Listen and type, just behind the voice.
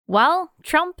Well,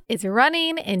 Trump is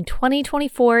running in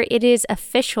 2024. It is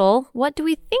official. What do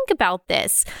we think about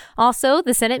this? Also,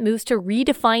 the Senate moves to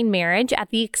redefine marriage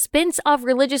at the expense of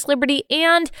religious liberty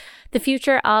and the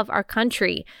future of our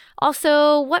country.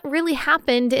 Also, what really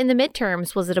happened in the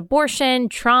midterms? Was it abortion,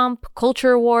 Trump,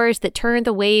 culture wars that turned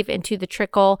the wave into the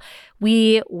trickle?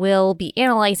 We will be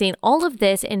analyzing all of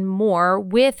this and more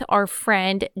with our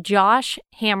friend Josh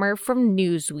Hammer from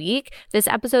Newsweek. This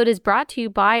episode is brought to you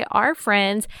by our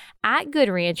friends at Good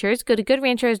Ranchers. Go to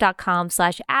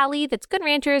goodranchers.com/Allie. That's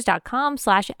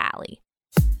goodranchers.com/Allie.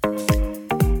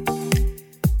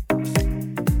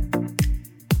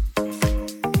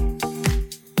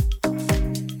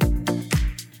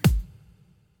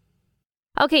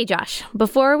 Okay, Josh,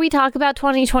 before we talk about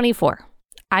 2024,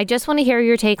 I just want to hear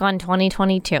your take on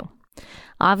 2022.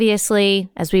 Obviously,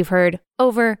 as we've heard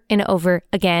over and over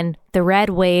again, the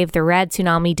red wave, the red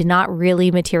tsunami did not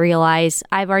really materialize.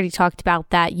 I've already talked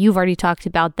about that. You've already talked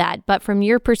about that. But from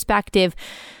your perspective,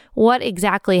 what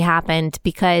exactly happened?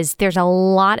 Because there's a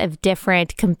lot of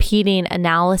different competing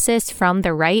analysis from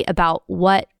the right about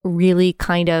what really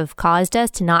kind of caused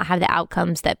us to not have the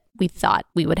outcomes that we thought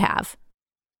we would have.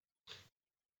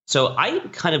 So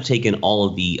I've kind of taken all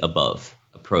of the above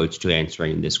approach to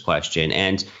answering this question.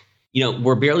 And,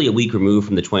 we're barely a week removed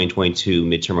from the 2022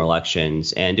 midterm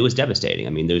elections, and it was devastating. I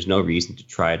mean, there's no reason to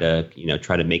try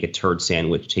to make a turd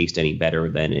sandwich taste any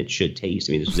better than it should taste.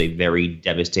 I mean, this was a very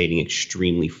devastating,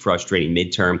 extremely frustrating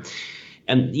midterm.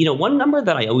 And, one number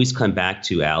that I always come back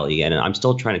to, Allie, and I'm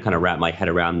still trying to kind of wrap my head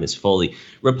around this fully,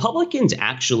 Republicans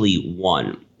actually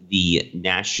won the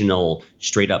national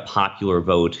straight up popular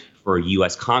vote for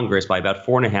U.S. Congress by about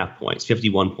 4.5 points,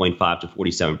 51.5 to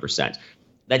 47%.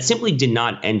 That simply did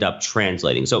not end up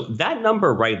translating. So that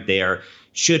number right there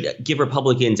should give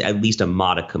Republicans at least a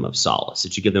modicum of solace.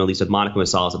 It should give them at least a modicum of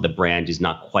solace that the brand is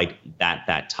not quite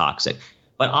that toxic.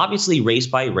 But obviously, race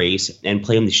by race and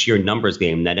playing the sheer numbers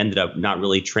game, that ended up not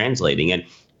really translating. And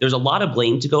there's a lot of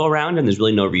blame to go around, and there's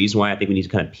really no reason why I think we need to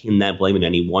kind of pin that blame in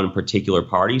any one particular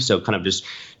party. So kind of just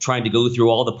trying to go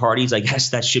through all the parties, I guess,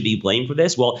 that should be blamed for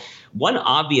this. Well, one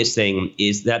obvious thing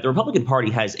is that the Republican Party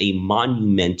has a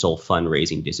monumental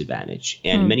fundraising disadvantage.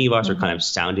 And many of us are kind of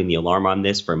sounding the alarm on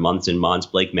this for months and months.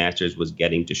 Blake Masters was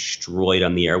getting destroyed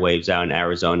on the airwaves out in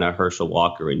Arizona, Herschel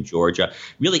Walker in Georgia.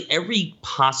 Really, every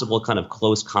possible kind of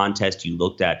close contest you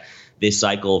looked at this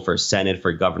cycle for Senate,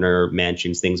 for governor,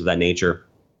 mansions, things of that nature,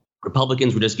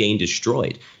 Republicans were just getting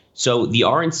destroyed. So the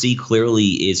RNC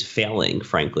clearly is failing,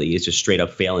 frankly. It's just straight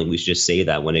up failing. We should just say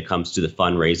that when it comes to the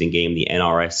fundraising game. The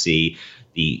NRSC,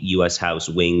 the U.S. House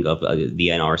wing of the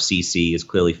NRCC, is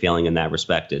clearly failing in that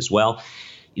respect as well.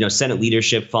 Senate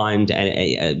Leadership Fund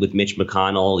and with Mitch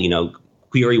McConnell,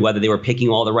 query whether they were picking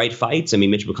all the right fights. I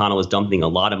mean, Mitch McConnell was dumping a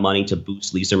lot of money to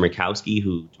boost Lisa Murkowski,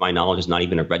 who, to my knowledge, is not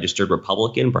even a registered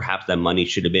Republican. Perhaps that money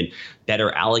should have been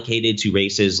better allocated to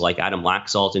races like Adam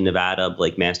Laxalt in Nevada,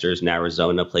 Blake Masters in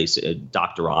Arizona,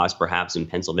 Dr. Oz perhaps in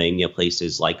Pennsylvania,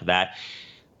 places like that.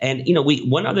 And,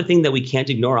 one other thing that we can't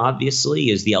ignore, obviously,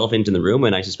 is the elephant in the room.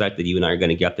 And I suspect that you and I are going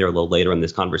to get there a little later in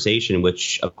this conversation,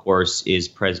 which, of course, is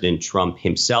President Trump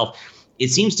himself. It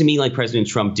seems to me like President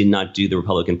Trump did not do the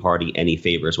Republican Party any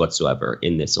favors whatsoever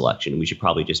in this election. We should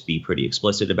probably just be pretty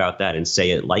explicit about that and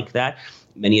say it like that.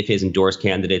 Many of his endorsed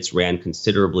candidates ran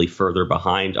considerably further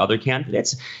behind other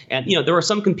candidates. And, there were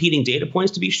some competing data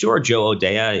points, to be sure. Joe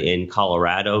O'Dea in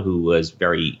Colorado, who was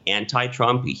very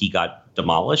anti-Trump, he got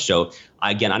demolished. So,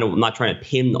 again, I'm not trying to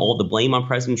pin all the blame on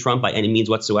President Trump by any means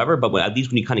whatsoever. But at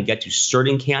least when you kind of get to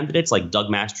certain candidates, like Doug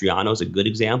Mastriano is a good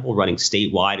example, running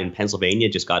statewide in Pennsylvania,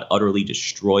 just got utterly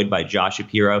destroyed by Josh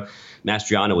Shapiro.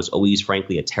 Mastriano was always,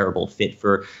 frankly, a terrible fit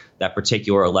for that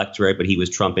particular electorate, but he was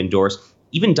Trump endorsed.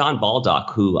 Even Don Baldock,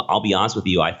 who, I'll be honest with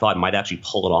you, I thought might actually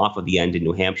pull it off at the end in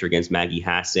New Hampshire against Maggie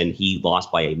Hassan. He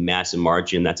lost by a massive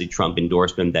margin. That's a Trump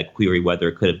endorsement. That query whether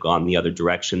it could have gone the other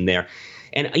direction there.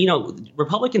 And,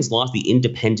 Republicans lost the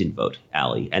independent vote,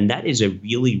 Allie, and that is a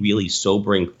really, really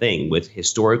sobering thing with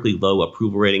historically low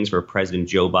approval ratings for President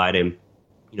Joe Biden.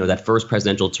 That first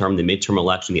presidential term, the midterm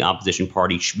election, the opposition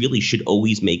party really should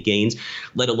always make gains,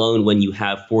 let alone when you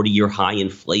have 40-year high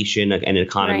inflation and an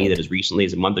economy that as recently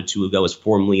as a month or two ago was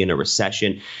formally in a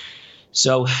recession.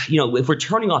 So, if we're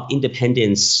turning off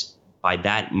independence by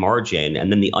that margin,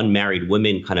 and then the unmarried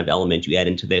women kind of element you add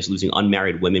into this, losing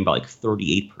unmarried women by like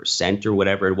 38% or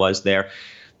whatever it was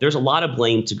there's a lot of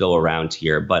blame to go around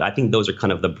here. But I think those are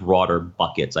kind of the broader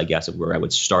buckets, I guess, of where I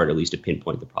would start, at least to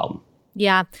pinpoint the problem.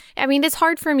 Yeah. I mean, it's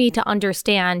hard for me to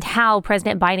understand how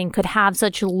President Biden could have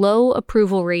such low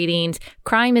approval ratings.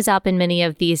 Crime is up in many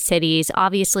of these cities.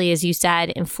 Obviously, as you said,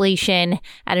 inflation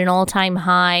at an all-time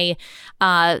high.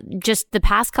 Just the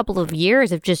past couple of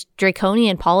years of just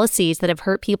draconian policies that have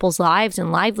hurt people's lives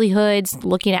and livelihoods,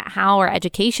 looking at how our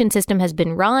education system has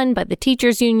been run by the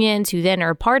teachers' unions, who then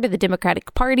are part of the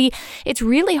Democratic Party. It's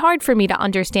really hard for me to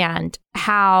understand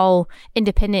how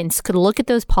independents could look at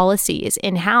those policies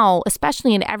and how,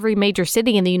 especially in every major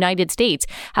city in the United States,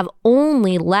 have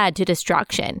only led to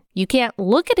destruction. You can't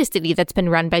look at a city that's been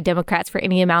run by Democrats for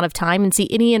any amount of time and see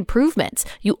any improvements.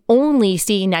 You only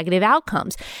see negative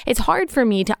outcomes. It's hard for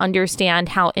me to understand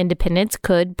how independents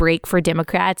could break for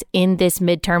Democrats in this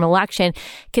midterm election,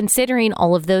 considering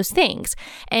all of those things.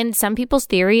 And some people's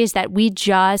theory is that we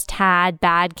just had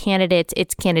bad candidates.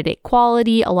 It's candidate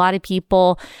quality. A lot of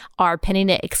people are pinning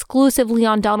it exclusively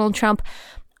on Donald Trump.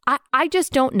 I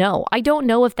just don't know. I don't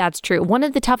know if that's true. One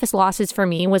of the toughest losses for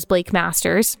me was Blake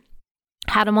Masters.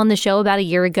 Had him on the show about a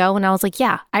year ago, and I was like,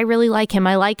 yeah, I really like him.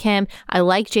 I like him. I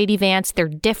like JD Vance. They're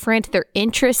different. They're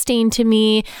interesting to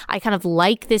me. I kind of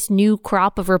like this new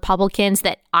crop of Republicans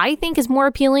that I think is more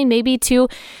appealing maybe to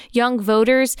young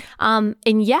voters. And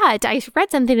yet I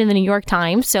read something in the New York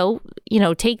Times. So,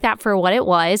 take that for what it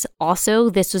was. Also,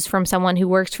 this was from someone who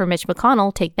works for Mitch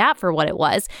McConnell. Take that for what it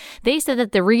was. They said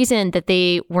that the reason that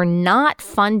they were not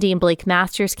funding Blake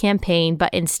Masters' campaign,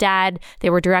 but instead they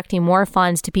were directing more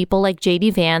funds to people like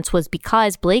JD Vance was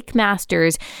because Blake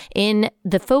Masters in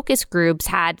the focus groups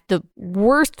had the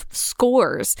worst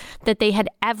scores that they had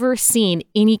ever seen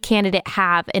any candidate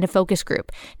have in a focus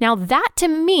group. Now that to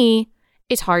me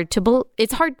is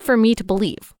it's hard for me to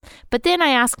believe. But then I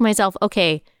ask myself,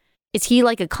 okay, is he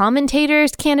like a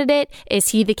commentator's candidate? Is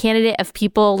he the candidate of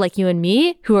people like you and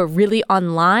me who are really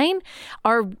online?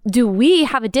 Or do we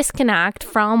have a disconnect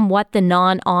from what the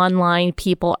non-online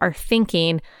people are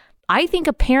thinking? I think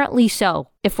apparently so,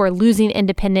 if we're losing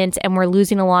independents and we're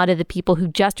losing a lot of the people who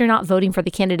just are not voting for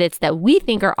the candidates that we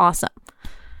think are awesome.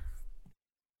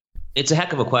 It's a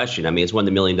heck of a question. I mean, it's one of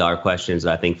the million-dollar questions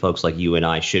that I think folks like you and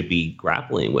I should be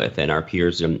grappling with, and our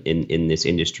peers in this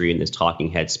industry, in this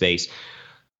talking head space.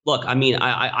 Look, I mean,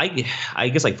 I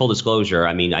guess like full disclosure,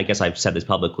 I mean, I guess I've said this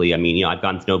publicly. I mean, I've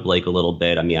gotten to know Blake a little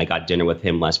bit. I mean, I got dinner with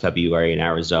him last February in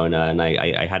Arizona, and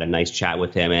I had a nice chat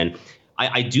with him. And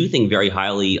I do think very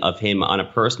highly of him on a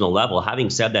personal level. Having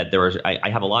said that, I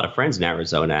have a lot of friends in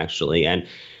Arizona, actually. And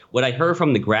what I heard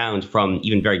from the ground from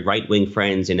even very right-wing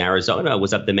friends in Arizona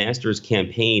was that the Masters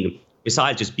campaign,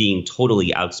 besides just being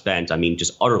totally outspent, I mean,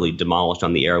 just utterly demolished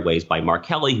on the airways by Mark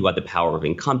Kelly, who had the power of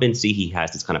incumbency. He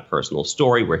has this kind of personal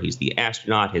story where he's the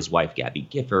astronaut. His wife, Gabby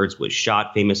Giffords, was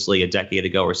shot famously a decade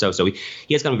ago or so. So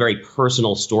he has kind of a very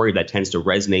personal story that tends to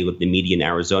resonate with the media in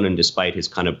Arizona, and despite his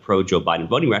kind of pro-Joe Biden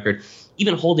voting record.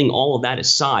 Even holding all of that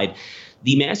aside,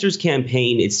 the Masters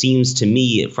campaign, it seems to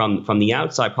me, from the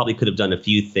outside, probably could have done a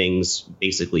few things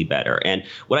basically better. And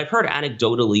what I've heard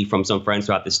anecdotally from some friends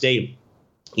throughout the state,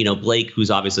 Blake, who's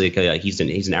obviously he's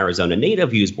an Arizona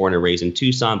native. He was born and raised in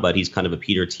Tucson, but he's kind of a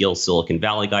Peter Thiel Silicon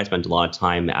Valley guy. Spent a lot of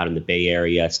time out in the Bay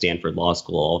Area, Stanford Law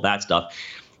School, all that stuff.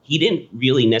 He didn't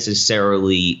really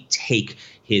necessarily take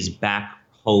his back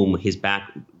home, his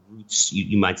back roots,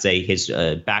 you might say, his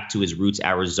back to his roots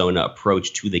Arizona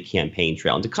approach to the campaign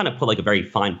trail. And to kind of put like a very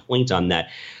fine point on that,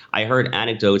 I heard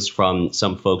anecdotes from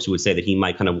some folks who would say that he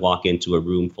might kind of walk into a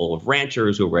room full of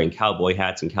ranchers who are wearing cowboy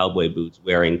hats and cowboy boots,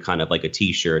 wearing kind of like a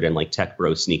T-shirt and like Tech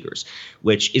Bro sneakers,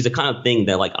 which is a kind of thing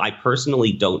that like I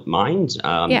personally don't mind.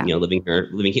 Living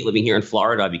here in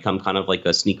Florida, I've become kind of like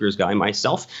a sneakers guy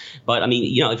myself. But I mean,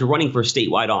 if you're running for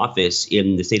statewide office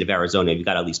in the state of Arizona, you've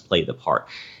got to at least play the part.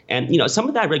 And, some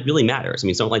of that really matters. I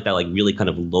mean, something like that, like really kind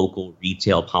of local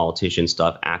retail politician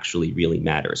stuff actually really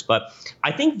matters. But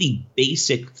I think the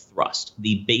basic thrust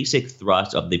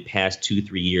of the past 2-3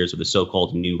 years of the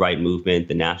so-called New Right movement,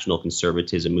 the national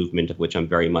conservatism movement, of which I'm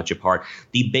very much a part,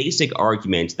 the basic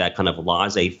argument that kind of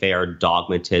laissez-faire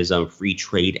dogmatism, free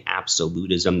trade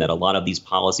absolutism, that a lot of these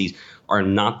policies are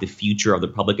not the future of the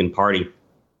Republican Party,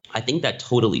 I think that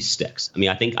totally sticks. I mean,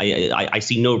 I think I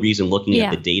see no reason looking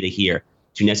at the data here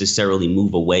to necessarily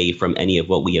move away from any of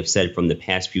what we have said from the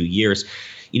past few years.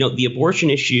 The abortion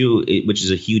issue, which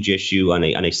is a huge issue on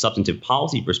a substantive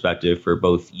policy perspective for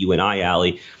both you and I,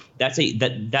 Allie, that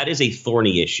is a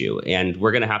thorny issue. And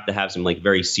we're going to have some like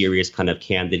very serious kind of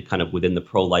candid kind of within the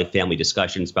pro-life family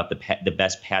discussions about the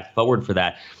best path forward for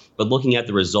that. But looking at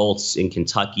the results in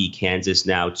Kentucky, Kansas,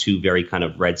 now two very kind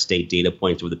of red state data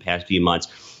points over the past few months,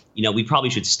 we probably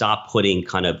should stop putting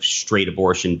kind of straight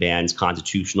abortion bans,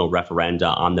 constitutional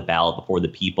referenda on the ballot before the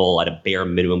people. At a bare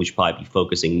minimum, we should probably be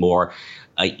focusing more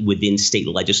within state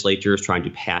legislatures, trying to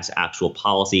pass actual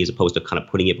policy as opposed to kind of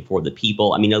putting it before the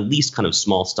people. I mean, at least kind of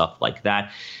small stuff like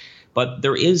that. But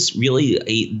there is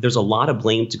really there's a lot of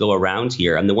blame to go around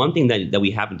here. And the one thing that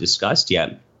we haven't discussed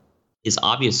yet is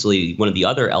obviously one of the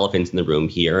other elephants in the room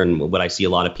here, and what I see a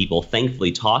lot of people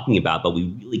thankfully talking about, but we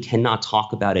really cannot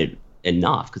talk about it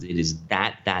enough because it is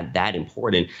that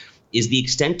important, is the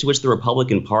extent to which the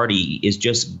Republican Party is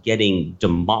just getting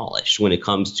demolished when it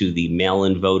comes to the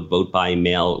mail-in vote by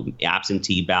mail,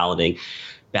 absentee balloting,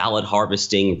 ballot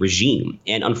harvesting regime.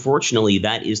 And unfortunately,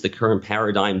 that is the current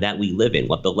paradigm that we live in.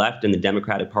 What the left and the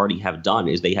Democratic Party have done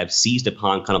is they have seized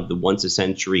upon kind of the once a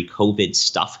century COVID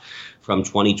stuff from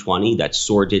 2020, that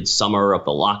sordid summer of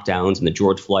the lockdowns and the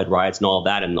George Floyd riots and all of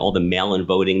that, and all the mail-in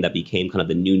voting that became kind of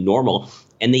the new normal.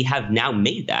 And they have now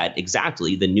made that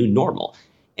exactly the new normal.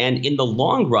 And in the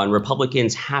long run,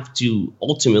 Republicans have to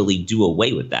ultimately do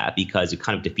away with that because it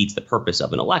kind of defeats the purpose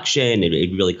of an election.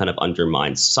 It really kind of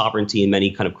undermines sovereignty in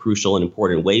many kind of crucial and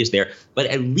important ways there. But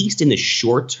at least in the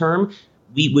short term,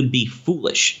 we would be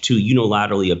foolish to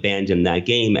unilaterally abandon that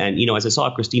game. And, as I saw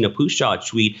Christina Pushaw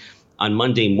tweet on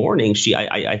Monday morning,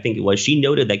 I think it was, she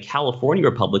noted that California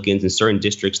Republicans in certain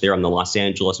districts there in the Los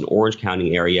Angeles and Orange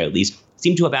County area, at least,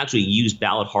 seem to have actually used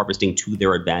ballot harvesting to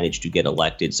their advantage to get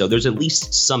elected. So there's at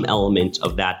least some element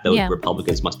of that, though,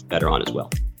 Republicans must be better on as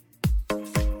well.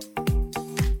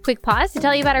 Quick pause to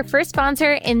tell you about our first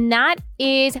sponsor, and that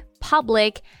is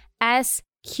Public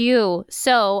SQ.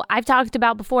 So I've talked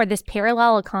about before this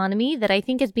parallel economy that I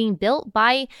think is being built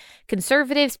by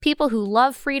conservatives, people who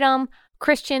love freedom,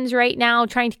 Christians right now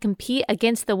trying to compete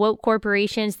against the woke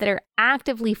corporations that are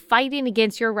actively fighting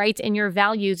against your rights and your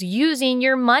values using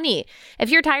your money. If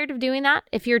you're tired of doing that,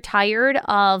 if you're tired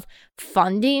of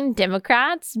funding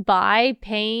Democrats by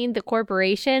paying the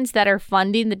corporations that are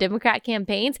funding the Democrat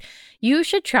campaigns, you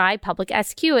should try Public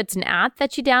SQ. It's an app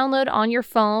that you download on your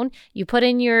phone. You put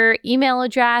in your email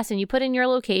address and you put in your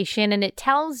location, and it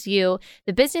tells you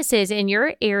the businesses in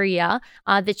your area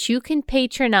that you can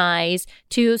patronize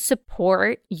to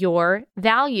support your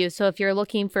values. So if you're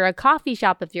looking for a coffee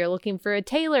shop, if you're looking for a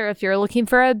tailor, if you're looking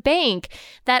for a bank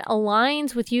that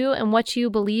aligns with you and what you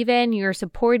believe in, you're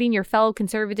supporting your fellow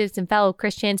conservatives and fellow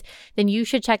Christians, then you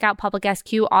should check out Public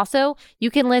SQ. Also, you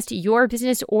can list your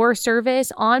business or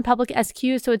service on Public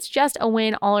SQ, so it's just a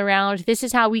win all around. This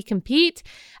is how we compete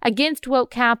against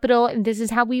woke capital, and this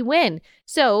is how we win.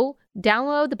 So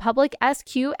download the Public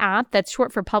SQ app, that's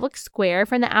short for Public Square,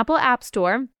 from the Apple App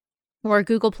Store or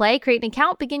Google Play. Create an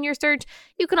account, begin your search.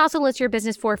 You can also list your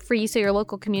business for free so your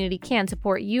local community can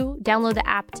support you. Download the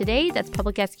app today. That's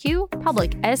Public SQ,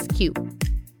 Public SQ.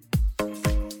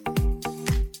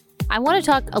 I want to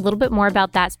talk a little bit more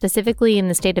about that, specifically in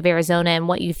the state of Arizona and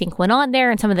what you think went on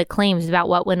there and some of the claims about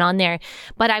what went on there.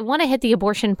 But I want to hit the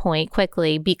abortion point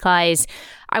quickly because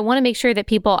I want to make sure that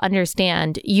people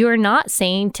understand you're not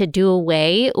saying to do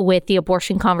away with the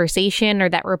abortion conversation or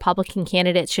that Republican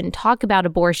candidates shouldn't talk about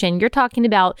abortion. You're talking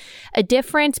about a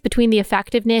difference between the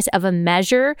effectiveness of a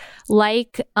measure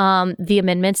like the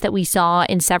amendments that we saw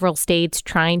in several states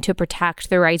trying to protect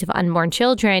the rights of unborn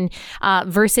children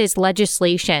versus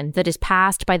legislation that is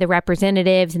passed by the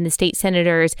representatives and the state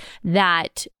senators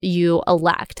that you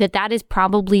elect. That is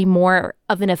probably more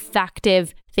of an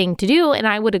effective thing to do. And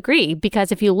I would agree, because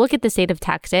if you look at the state of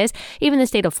Texas, even the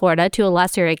state of Florida to a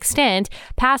lesser extent,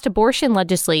 passed abortion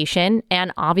legislation,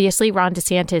 and obviously Ron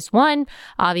DeSantis won,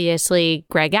 obviously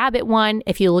Greg Abbott won.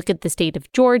 If you look at the state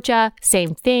of Georgia,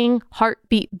 same thing,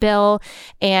 heartbeat bill,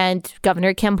 and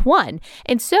Governor Kemp won.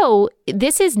 And so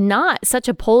this is not such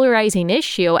a polarizing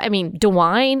issue. I mean,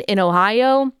 DeWine in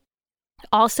Ohio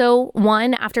also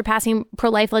won after passing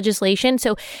pro-life legislation.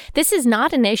 So this is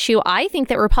not an issue I think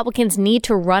that Republicans need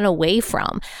to run away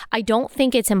from. I don't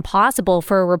think it's impossible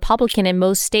for a Republican in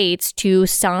most states to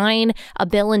sign a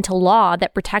bill into law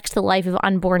that protects the life of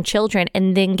unborn children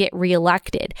and then get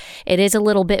reelected. It is a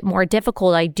little bit more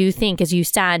difficult, I do think, as you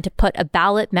said, to put a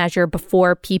ballot measure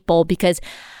before people because,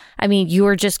 I mean, you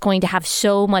are just going to have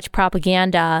so much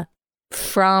propaganda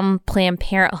from Planned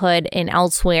Parenthood and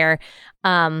elsewhere,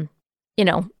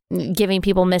 giving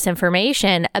people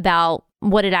misinformation about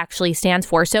what it actually stands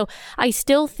for. So I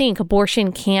still think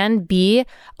abortion can be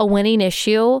a winning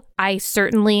issue. I'm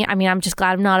just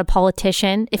glad I'm not a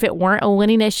politician. If it weren't a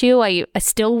winning issue, I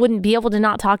still wouldn't be able to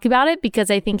not talk about it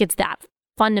because I think it's that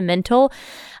fundamental.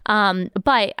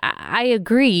 But I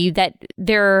agree that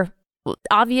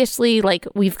obviously,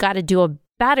 we've got to do a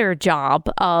better job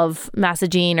of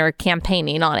messaging or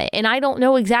campaigning on it. And I don't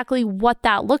know exactly what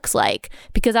that looks like,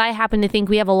 because I happen to think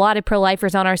we have a lot of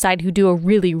pro-lifers on our side who do a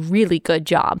really, really good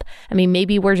job. I mean,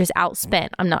 maybe we're just outspent.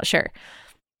 I'm not sure.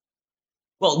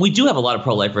 Well, we do have a lot of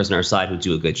pro-lifers on our side who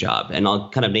do a good job. And I'll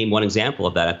kind of name one example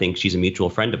of that. I think she's a mutual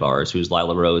friend of ours, who's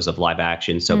Lila Rose of Live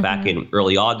Action. So back in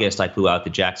early August, I flew out to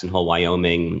Jackson Hole,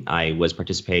 Wyoming. I was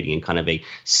participating in kind of a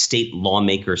state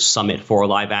lawmaker summit for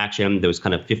Live Action. There was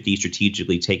kind of 50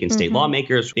 strategically taken state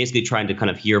lawmakers, basically trying to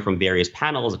kind of hear from various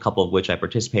panels, a couple of which I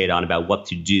participated on, about what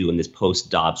to do in this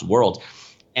post-Dobbs world.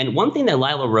 And one thing that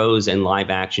Lila Rose and Live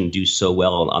Action do so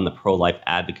well on the pro-life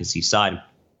advocacy side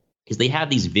is they have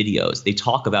these videos. They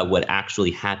talk about what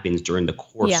actually happens during the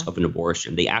course of an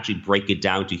abortion. They actually break it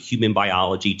down to human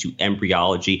biology, to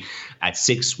embryology. At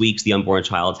 6 weeks, the unborn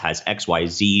child has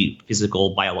XYZ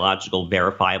physical, biological,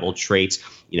 verifiable traits.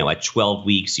 At 12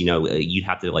 weeks, you'd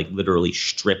have to literally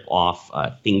strip off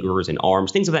fingers and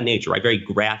arms, things of that nature, right? Very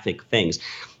graphic things.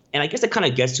 And I guess that kind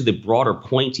of gets to the broader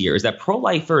point here, is that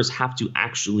pro-lifers have to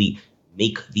actually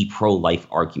make the pro-life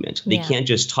argument. They can't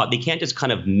just talk. They can't just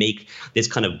kind of make this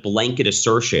kind of blanket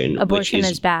assertion. Abortion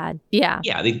is bad. Yeah.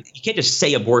 Yeah. You can't just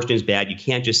say abortion is bad. You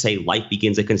can't just say life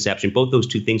begins at conception. Both those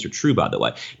two things are true, by the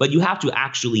way. But you have to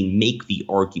actually make the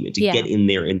argument to get in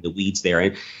there in the weeds there.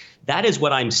 And that is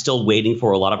what I'm still waiting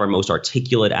for a lot of our most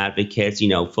articulate advocates,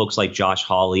 folks like Josh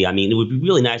Hawley. I mean, it would be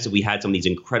really nice if we had some of these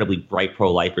incredibly bright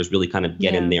pro-lifers really kind of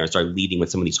get in there and start leading with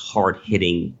some of these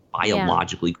hard-hitting,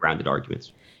 biologically grounded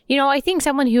arguments. I think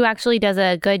someone who actually does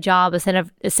a good job is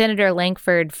Senator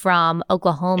Lankford from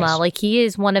Oklahoma. Yes. He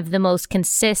is one of the most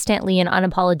consistently and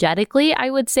unapologetically,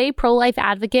 I would say, pro-life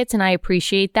advocates, and I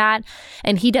appreciate that.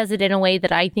 And he does it in a way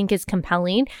that I think is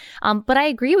compelling. But I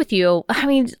agree with you. I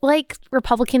mean, like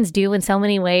Republicans do in so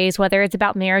many ways, whether it's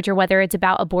about marriage or whether it's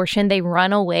about abortion, they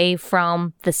run away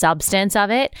from the substance of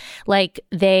it.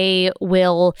 They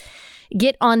will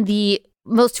get on the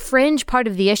most fringe part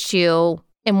of the issue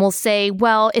and will say,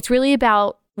 well, it's really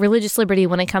about religious liberty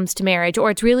when it comes to marriage,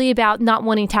 or it's really about not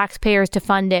wanting taxpayers to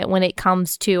fund it when it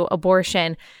comes to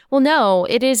abortion. Well, no,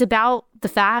 it is about the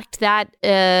fact that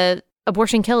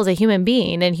abortion kills a human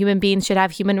being, and human beings should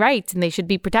have human rights, and they should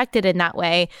be protected in that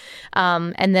way.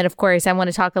 And then, of course, I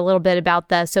want to talk a little bit about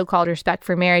the so-called Respect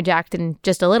for Marriage Act in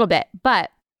just a little bit.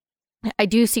 But I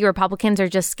do see Republicans are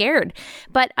just scared.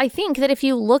 But I think that if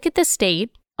you look at the state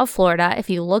of Florida, if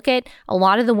you look at a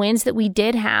lot of the wins that we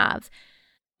did have,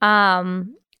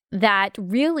 that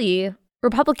really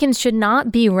Republicans should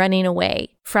not be running away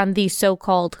from these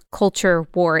so-called culture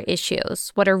war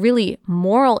issues, what are really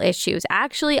moral issues.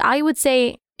 Actually, I would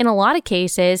say in a lot of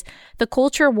cases, the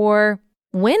culture war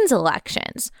wins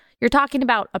elections. You're talking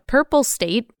about a purple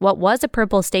state, what was a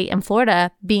purple state in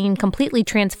Florida, being completely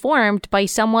transformed by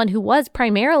someone who was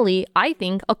primarily, I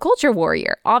think, a culture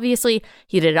warrior. Obviously,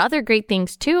 he did other great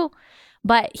things too,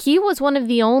 but he was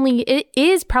it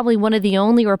is probably one of the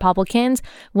only Republicans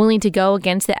willing to go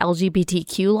against the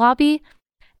LGBTQ lobby,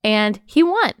 and he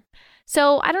won.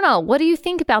 So I don't know. What do you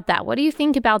think about that? What do you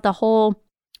think about the whole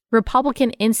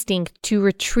Republican instinct to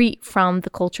retreat from the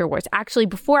culture wars? Actually,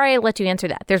 before I let you answer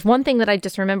that, there's one thing that I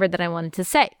just remembered that I wanted to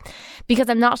say, because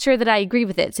I'm not sure that I agree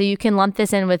with it. So you can lump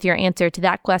this in with your answer to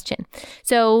that question.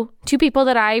 So two people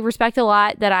that I respect a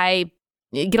lot, that I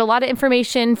get a lot of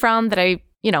information from, that I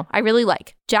really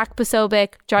like, Jack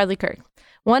Posobiec, Charlie Kirk.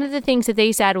 One of the things that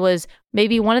they said was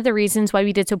maybe one of the reasons why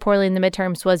we did so poorly in the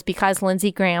midterms was because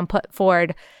Lindsey Graham put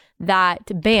forward that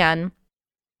ban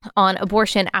on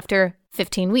abortion after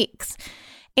 15 weeks.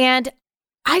 And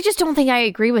I just don't think I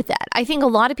agree with that. I think a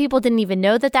lot of people didn't even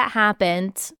know that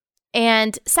happened.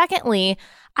 And secondly,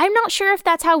 I'm not sure if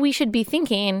that's how we should be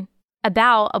thinking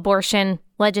about abortion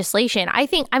legislation.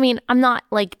 I'm not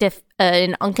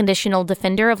an unconditional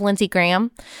defender of Lindsey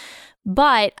Graham,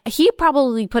 but he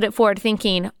probably put it forward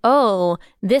thinking, oh,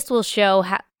 this will show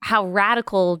how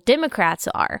radical Democrats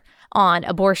are on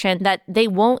abortion, that they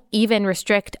won't even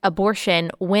restrict abortion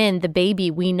when the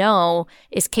baby we know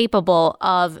is capable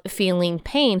of feeling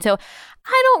pain. So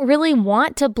I don't really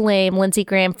want to blame Lindsey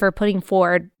Graham for putting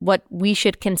forward what we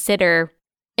should consider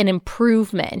an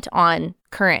improvement on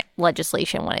current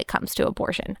legislation when it comes to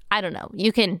abortion. I don't know.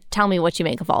 You can tell me what you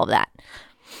make of all of that.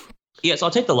 Yeah, so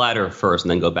I'll take the latter first and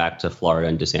then go back to Florida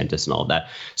and DeSantis and all of that.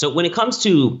 So when it comes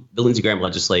to the Lindsey Graham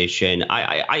legislation,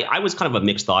 I was kind of a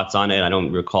mixed thoughts on it. I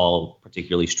don't recall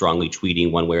particularly strongly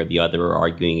tweeting one way or the other or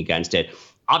arguing against it.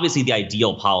 Obviously, the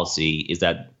ideal policy is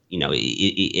that,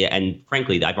 and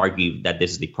frankly, I've argued that this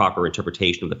is the proper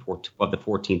interpretation of the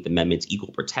 14th Amendment's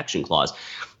Equal Protection Clause.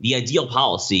 The ideal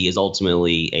policy is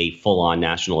ultimately a full-on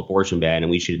national abortion ban, and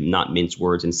we should not mince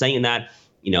words in saying that.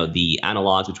 The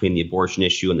analogs between the abortion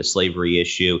issue and the slavery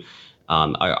issue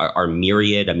are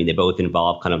myriad. I mean, they both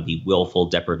involve kind of the willful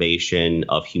deprivation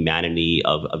of humanity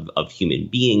of human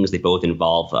beings. They both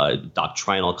involve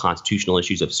doctrinal constitutional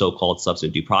issues of so-called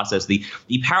substantive due process. The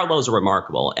parallels are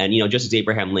remarkable. And, just as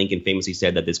Abraham Lincoln famously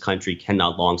said that this country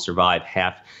cannot long survive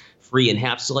half free and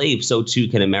half slave, so too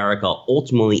can America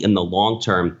ultimately in the long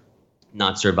term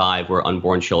not survive, where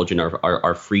unborn children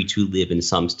are free to live in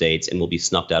some states and will be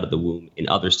snuffed out of the womb in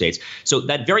other states. So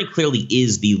that very clearly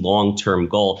is the long-term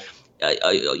goal.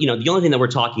 The only thing that we're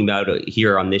talking about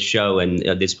here on this show and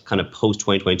this kind of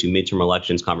post-2022 midterm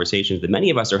elections conversations that many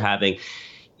of us are having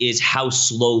is how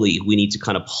slowly we need to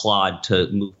kind of plod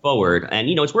to move forward. And,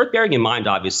 it's worth bearing in mind,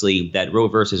 obviously, that Roe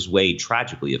versus Wade,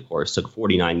 tragically, of course, took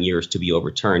 49 years to be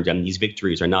overturned. And these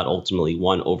victories are not ultimately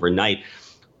won overnight.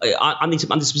 On the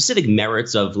specific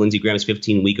merits of Lindsey Graham's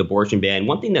 15-week abortion ban,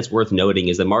 one thing that's worth noting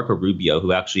is that Marco Rubio,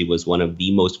 who actually was one of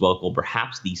the most vocal,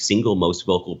 perhaps the single most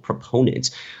vocal proponent,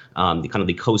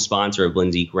 the co-sponsor of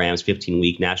Lindsey Graham's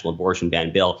 15-week national abortion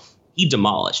ban bill, he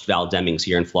demolished Val Demings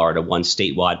here in Florida, won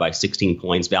statewide by 16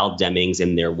 points. Val Demings,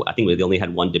 I think they only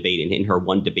had one debate, and in her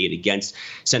one debate against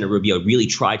Senator Rubio, really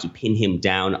tried to pin him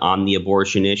down on the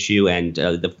abortion issue. And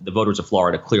the voters of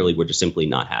Florida clearly were just simply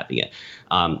not having it.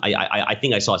 I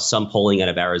think I saw some polling out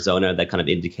of Arizona that kind of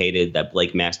indicated that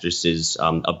Blake Masters'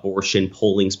 abortion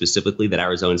polling specifically, that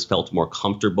Arizonans felt more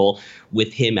comfortable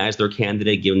with him as their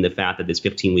candidate, given the fact that this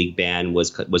 15-week ban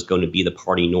was going to be the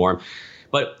party norm.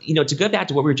 But, to go back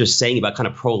to what we were just saying about kind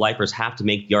of pro-lifers have to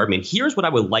make the argument, here's what I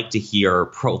would like to hear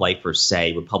pro-lifers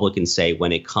say, Republicans say,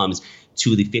 when it comes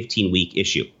to the 15-week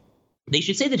issue. They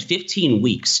should say that 15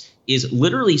 weeks is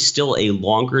literally still a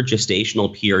longer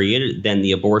gestational period than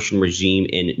the abortion regime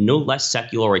in no less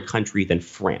secular a country than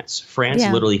France. France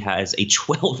literally has a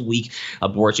 12-week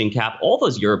abortion cap. All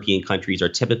those European countries are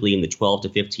typically in the 12 to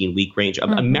 15-week range.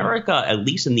 America, at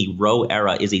least in the Roe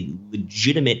era, is a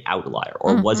legitimate outlier,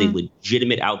 or was a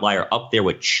legitimate outlier, up there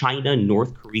with China,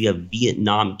 North Korea,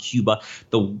 Vietnam, Cuba,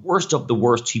 the worst of the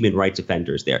worst human rights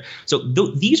offenders there. So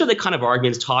these are the kind of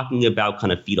arguments talking about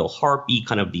kind of fetal heartbeat,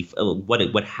 kind of the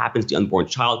what happens to the unborn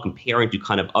child, comparing to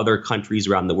kind of other countries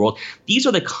around the world. These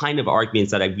are the kind of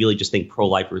arguments that I really just think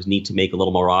pro-lifers need to make a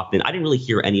little more often. I didn't really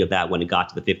hear any of that when it got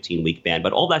to the 15-week ban.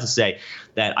 But all that to say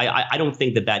that I don't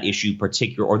think that issue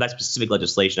or that specific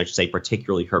legislation, I should say,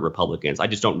 particularly hurt Republicans. I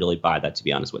just don't really buy that, to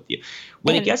be honest with you.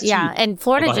 And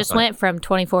Florida just went from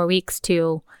 24 weeks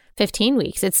to 15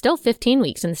 weeks. It's still 15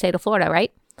 weeks in the state of Florida,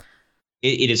 right?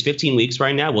 It is 15 weeks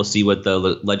right now. We'll see what the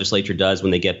legislature does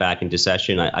when they get back into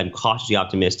session. I'm cautiously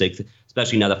optimistic,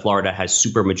 especially now that Florida has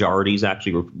super majorities,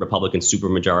 actually Republican super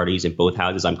majorities in both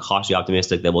houses. I'm cautiously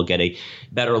optimistic that we'll get a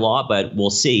better law, but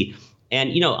we'll see.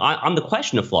 And, on the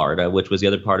question of Florida, which was the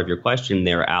other part of your question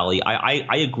there, Ali,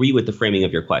 I agree with the framing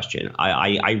of your question.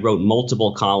 I wrote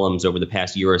multiple columns over the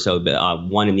past year or so,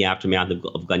 one in the aftermath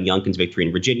of Glenn Youngkin's victory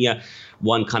in Virginia,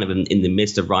 one kind of in the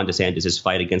midst of Ron DeSantis'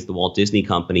 fight against the Walt Disney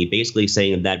Company, basically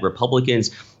saying that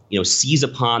Republicans, seize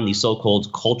upon the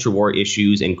so-called culture war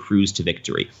issues and cruise to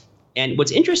victory. And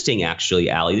what's interesting,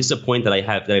 actually, Ali, this is a point that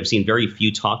I've seen very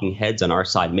few talking heads on our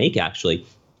side make, actually.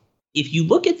 If you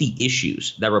look at the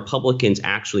issues that Republicans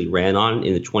actually ran on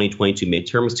in the 2022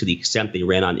 midterms, to the extent they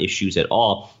ran on issues at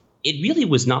all, it really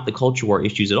was not the culture war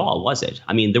issues at all, was it?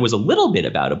 I mean, there was a little bit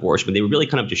about abortion, but they were really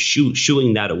kind of just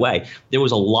shooing that away. There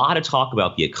was a lot of talk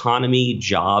about the economy,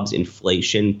 jobs,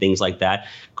 inflation, things like that,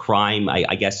 crime.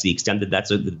 I guess to the extent that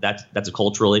that's a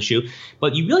cultural issue,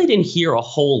 but you really didn't hear a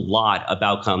whole lot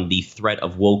about the threat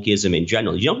of wokeism in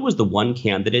general. You know who was the one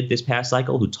candidate this past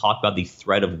cycle who talked about the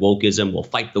threat of wokeism? We'll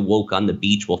fight the woke on the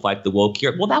beach. We'll fight the woke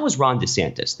here. Well, that was Ron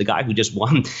DeSantis, the guy who just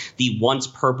won the once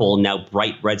purple, now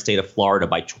bright red state of Florida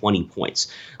by 20 points.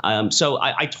 So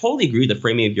I totally agree with the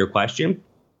framing of your question.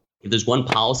 If there's one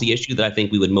policy issue that I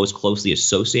think we would most closely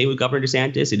associate with Governor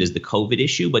DeSantis, it is the COVID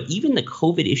issue. But even the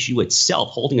COVID issue itself,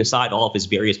 holding aside all of his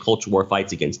various culture war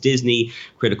fights against Disney,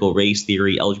 critical race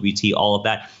theory, LGBT, all of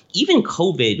that, even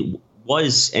COVID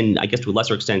was, and I guess to a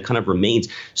lesser extent kind of remains,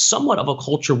 somewhat of a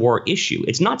culture war issue.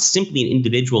 It's not simply an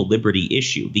individual liberty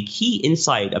issue. The key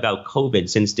insight about COVID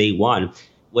since day one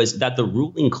was that the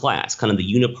ruling class, kind of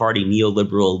the uniparty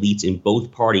neoliberal elites in both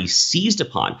parties, seized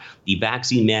upon the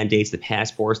vaccine mandates, the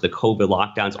passports, the COVID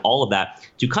lockdowns, all of that,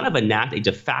 to kind of enact a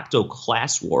de facto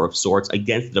class war of sorts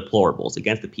against the deplorables,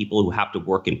 against the people who have to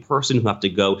work in person, who have to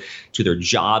go to their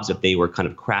jobs if they were kind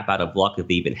of crap out of luck, if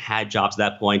they even had jobs at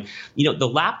that point. The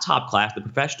laptop class, the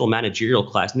professional managerial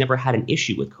class, never had an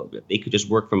issue with COVID. They could just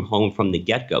work from home from the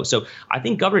get-go. So I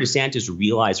think Governor DeSantis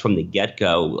realized from the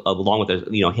get-go, along with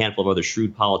a handful of other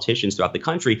shrewd politicians throughout the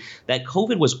country, that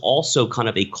COVID was also kind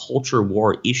of a culture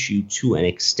war issue to an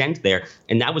extent there.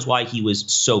 And that was why he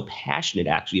was so passionate,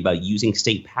 actually, about using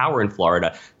state power in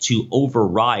Florida to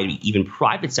override even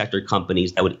private sector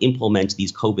companies that would implement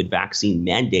these COVID vaccine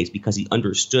mandates, because he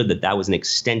understood that that was an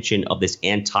extension of this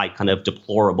anti kind of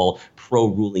deplorable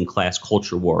pro-ruling class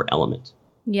culture war element.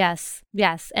 Yes.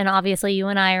 And obviously you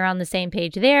and I are on the same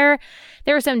page there.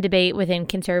 There was some debate within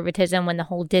conservatism when the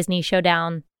whole Disney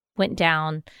showdown went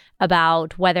down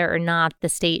about whether or not the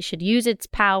state should use its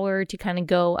power to kind of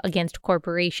go against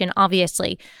corporation.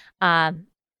 Obviously,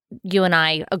 you and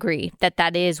I agree that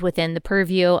that is within the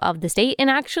purview of the state. And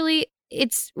actually,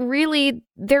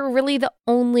 they're really the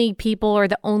only people or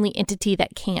the only entity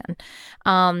that can.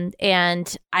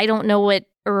 And I don't know what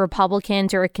a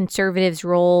Republican's or a conservative's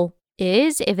role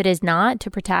is if it is not to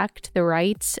protect the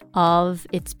rights of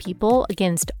its people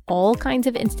against all kinds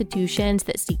of institutions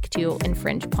that seek to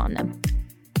infringe upon them.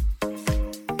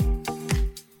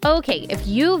 Okay, if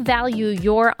you value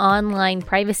your online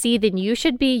privacy, then you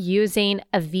should be using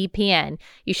a VPN.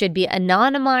 You should be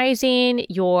anonymizing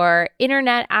your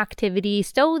internet activity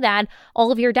so that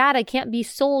all of your data can't be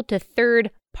sold to third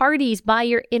parties by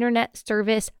your internet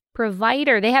service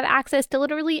provider. They have access to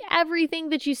literally everything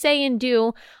that you say and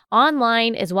do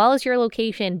online, as well as your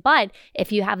location. But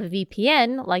if you have a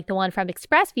VPN, like the one from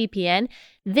ExpressVPN,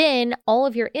 then all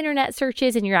of your internet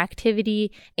searches and your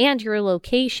activity and your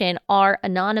location are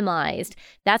anonymized.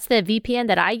 That's the VPN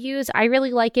that I use. I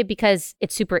really like it because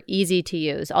it's super easy to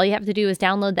use. All you have to do is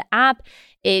download the app.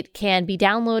 It can be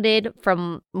downloaded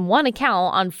from one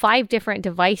account on 5 different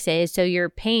devices. So you're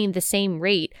paying the same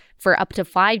rate for up to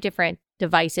 5 different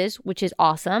devices, which is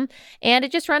awesome. And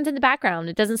it just runs in the background.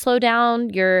 It doesn't slow down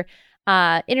your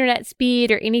internet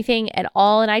speed or anything at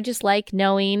all. And I just like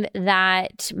knowing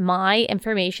that my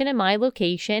information and my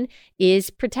location is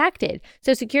protected.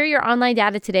 So secure your online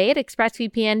data today at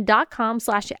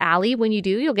expressvpn.com/Allie. When you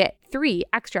do, you'll get 3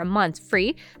 extra months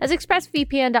free. That's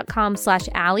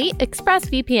expressvpn.com/Allie,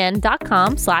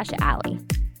 expressvpn.com/Allie.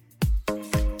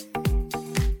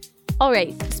 All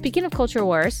right. Speaking of culture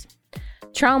wars,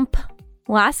 Trump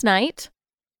last night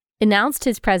announced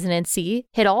his presidency,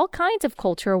 hit all kinds of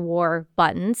culture war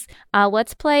buttons.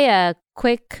 Let's play a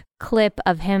quick clip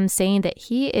of him saying that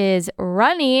he is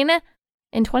running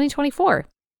in 2024.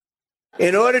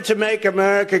 In order to make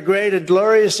America great and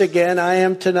glorious again, I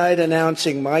am tonight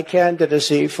announcing my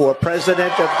candidacy for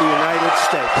President of the United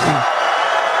States.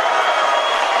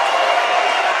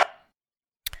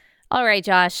 All right,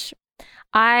 Josh,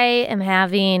 I am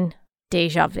having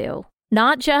deja vu.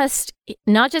 Not just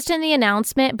in the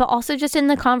announcement, but also just in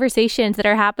the conversations that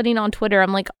are happening on Twitter.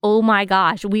 I'm like, oh my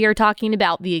gosh, we are talking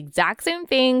about the exact same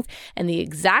things and the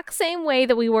exact same way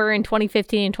that we were in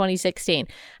 2015 and 2016.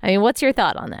 I mean, what's your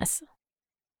thought on this?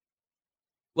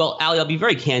 Well, Allie, I'll be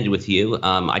very candid with you.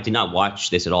 I did not watch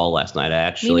this at all last night.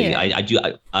 I do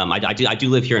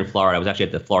live here in Florida. I was actually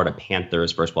at the Florida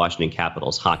Panthers versus Washington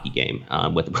Capitals hockey game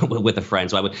with a friend.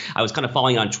 So I was kind of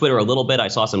following on Twitter a little bit. I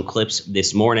saw some clips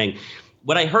this morning.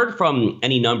 What I heard from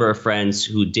any number of friends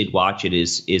who did watch it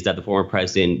is that the former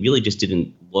president really just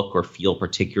didn't look or feel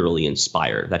particularly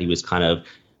inspired. That he was kind of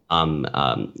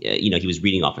he was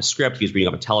reading off a script, he was reading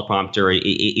off a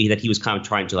teleprompter, that he was kind of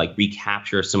trying to like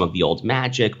recapture some of the old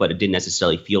magic, but it didn't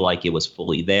necessarily feel like it was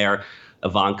fully there.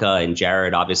 Ivanka and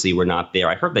Jared obviously were not there.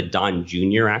 I heard that Don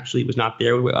Jr. actually was not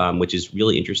there, which is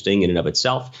really interesting in and of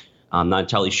itself. I'm not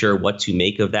entirely sure what to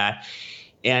make of that.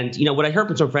 And, what I heard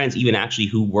from some friends, even actually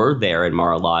who were there at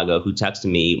Mar-a-Lago, who texted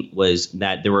me, was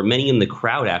that there were many in the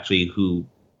crowd actually who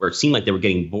it seemed like they were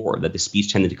getting bored, that the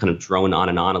speech tended to kind of drone on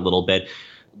and on a little bit.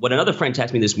 What another friend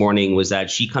texted me this morning was that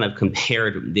she kind of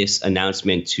compared this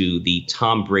announcement to the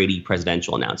Tom Brady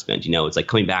presidential announcement. It's like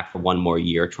coming back for one more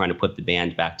year, trying to put the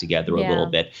band back together a little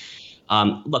bit.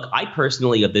 Look, I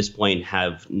personally at this point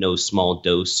have no small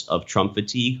dose of Trump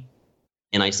fatigue.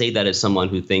 And I say that as someone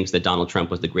who thinks that Donald Trump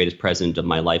was the greatest president of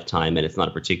my lifetime, and it's not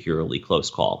a particularly close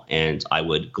call. And I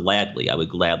would gladly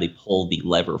pull the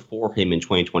lever for him in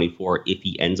 2024 if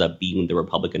he ends up being the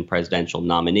Republican presidential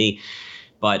nominee.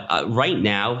 But right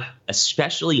now,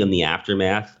 especially in the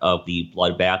aftermath of the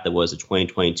bloodbath that was the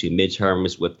 2022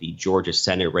 midterms with the Georgia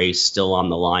Senate race still on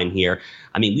the line here,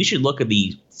 I mean, we should look at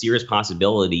the serious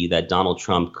possibility that Donald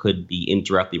Trump could be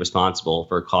indirectly responsible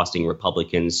for costing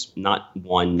Republicans not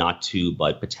 1, not 2,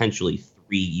 but potentially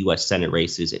 3 U.S. Senate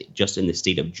races just in the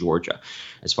state of Georgia,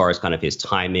 as far as kind of his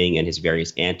timing and his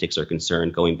various antics are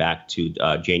concerned, going back to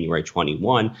January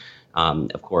 21.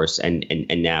 Of course, and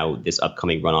now this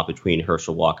upcoming runoff between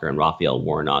Herschel Walker and Raphael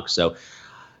Warnock. So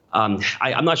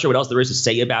I'm not sure what else there is to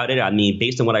say about it. I mean,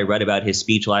 based on what I read about his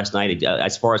speech last night,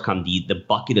 as far as kind of the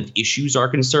bucket of issues are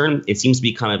concerned, it seems to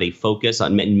be kind of a focus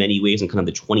on in many ways on kind of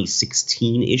the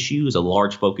 2016 issues, a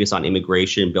large focus on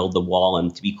immigration, build the wall.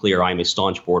 And to be clear, I'm a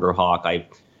staunch border hawk.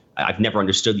 I've never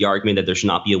understood the argument that there should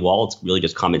not be a wall. It's really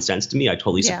just common sense to me. I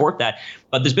totally support that.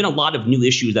 But there's been a lot of new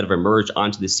issues that have emerged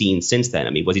onto the scene since then. I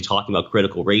mean, was he talking about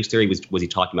critical race theory? Was he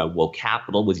talking about woke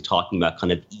capital? Was he talking about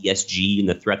kind of ESG and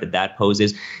the threat that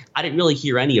poses? I didn't really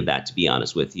hear any of that, to be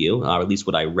honest with you, or at least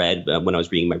what I read when I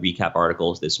was reading my recap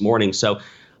articles this morning. So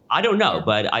I don't know,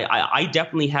 but I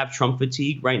definitely have Trump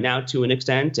fatigue right now to an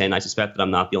extent, and I suspect that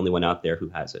I'm not the only one out there who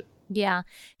has it. Yeah,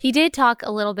 he did talk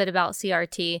a little bit about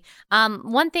CRT.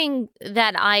 One thing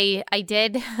that I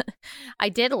did I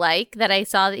did like that I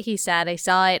saw that he said, I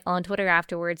saw it on Twitter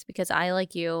afterwards because I,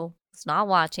 like you, was not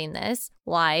watching this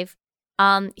live.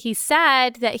 He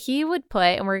said that he would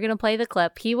put, and we're going to play the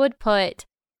clip, he would put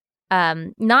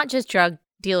not just drug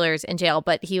dealers in jail,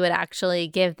 but he would actually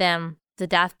give them the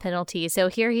death penalty. So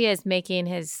here he is making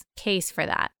his case for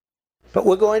that. But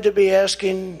we're going to be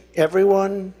asking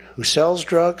everyone who sells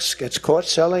drugs, gets caught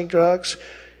selling drugs,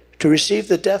 to receive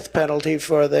the death penalty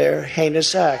for their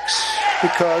heinous acts,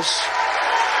 because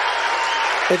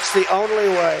it's the only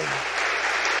way.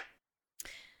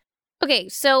 Okay,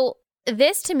 so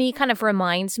this to me kind of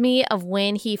reminds me of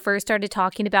when he first started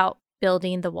talking about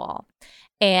building the wall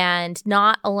and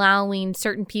not allowing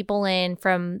certain people in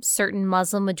from certain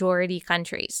Muslim majority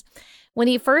countries. When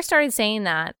he first started saying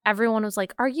that, everyone was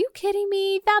like, are you kidding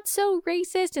me? That's so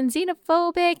racist and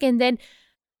xenophobic. And then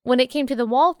when it came to the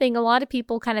wall thing, a lot of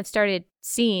people kind of started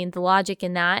seeing the logic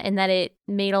in that and that it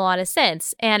made a lot of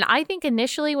sense. And I think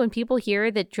initially when people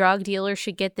hear that drug dealers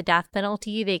should get the death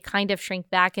penalty, they kind of shrink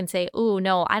back and say, oh,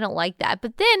 no, I don't like that.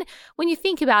 But then when you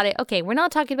think about it, okay, we're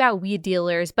not talking about weed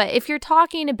dealers, but if you're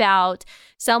talking about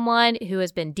someone who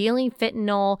has been dealing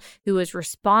fentanyl, who is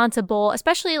responsible,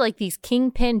 especially like these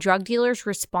kingpin drug dealers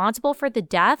responsible for the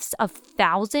deaths of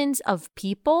thousands of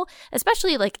people,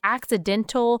 especially like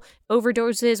accidental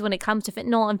overdoses when it comes to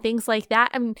fentanyl and things like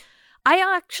that. I mean,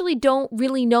 I actually don't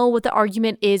really know what the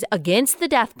argument is against the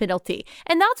death penalty.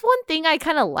 And that's one thing I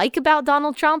kind of like about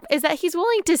Donald Trump is that he's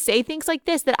willing to say things like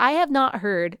this that I have not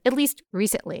heard, at least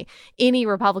recently, any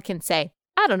Republicans say.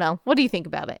 I don't know. What do you think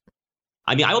about it?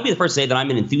 I mean, I will be the first to say that I'm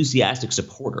an enthusiastic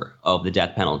supporter of the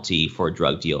death penalty for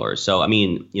drug dealers. So, I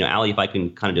mean, Ali, if I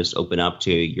can kind of just open up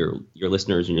to your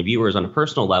listeners and your viewers on a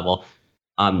personal level,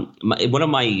 one of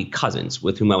my cousins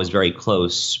with whom I was very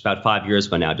close about 5 years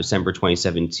ago now, December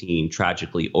 2017,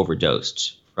 tragically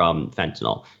overdosed from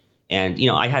fentanyl. And,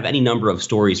 I have any number of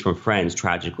stories from friends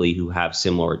tragically who have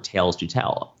similar tales to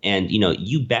tell. And,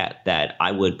 you bet that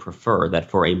I would prefer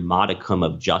that for a modicum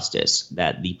of justice,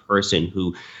 that the person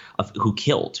who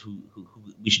killed, who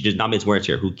we should just not mince words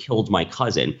here, who killed my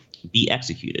cousin be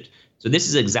executed. So this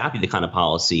is exactly the kind of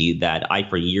policy that I,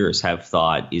 for years, have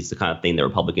thought is the kind of thing that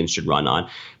Republicans should run on.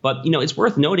 But, it's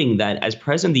worth noting that as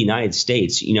president of the United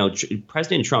States,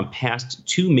 President Trump passed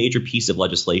two major pieces of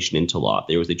legislation into law.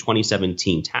 There was the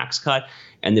 2017 tax cut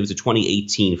and there was the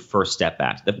 2018 First Step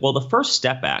Act. Well, the First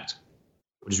Step Act,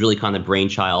 which is really kind of the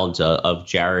brainchild of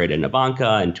Jared and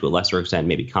Ivanka, and to a lesser extent,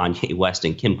 maybe Kanye West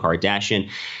and Kim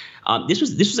Kardashian. This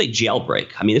was a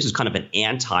jailbreak. I mean, this is kind of an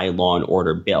anti-law and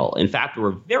order bill. In fact, there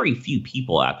were very few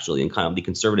people actually in kind of the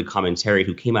conservative commentary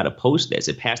who came out opposed to this.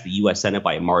 It passed the U.S. Senate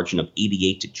by a margin of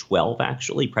 88-12,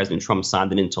 actually. President Trump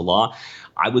signed it into law.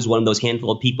 I was one of those handful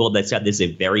of people that said this is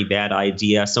a very bad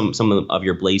idea. Some of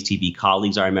your Blaze TV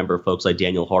colleagues, I remember folks like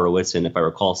Daniel Horowitz and, if I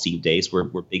recall, Steve Deace were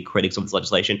big critics of this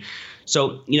legislation.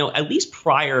 So, at least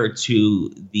prior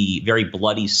to the very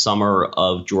bloody summer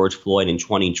of George Floyd in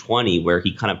 2020, where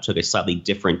he kind of took a slightly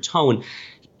different tone,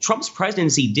 Trump's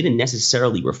presidency did not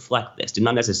necessarily reflect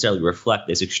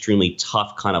this extremely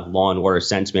tough kind of law and order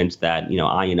sentiment that,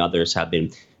 I and others have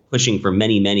been pushing for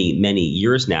many, many, many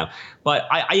years now. But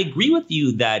I agree with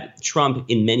you that Trump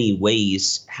in many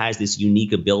ways has this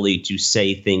unique ability to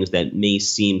say things that may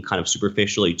seem kind of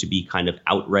superficially to be kind of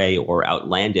outre or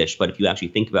outlandish. But if you actually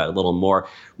think about it a little more,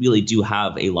 really do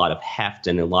have a lot of heft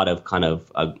and a lot of kind of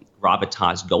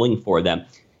gravitas going for them.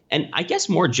 And I guess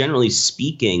more generally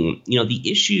speaking,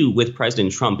 the issue with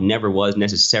President Trump never was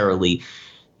necessarily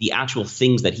the actual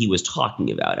things that he was talking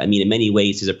about. I mean, in many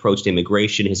ways, his approach to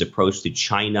immigration, his approach to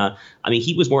China. I mean,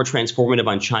 he was more transformative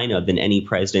on China than any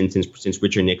president since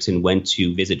Richard Nixon went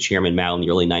to visit Chairman Mao in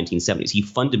the early 1970s. He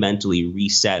fundamentally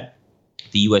reset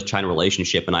the U.S.-China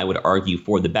relationship, and I would argue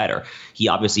for the better. He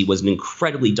obviously was an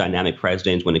incredibly dynamic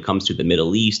president when it comes to the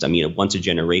Middle East. I mean, a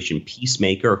once-a-generation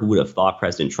peacemaker. Who would have thought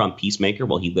President Trump peacemaker?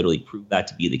 Well, he literally proved that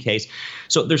to be the case.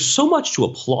 So there's so much to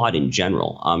applaud in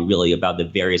general, really, about the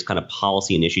various kind of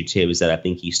policy initiatives that I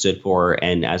think he stood for.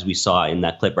 And as we saw in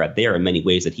that clip right there, in many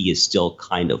ways that he is still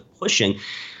kind of pushing.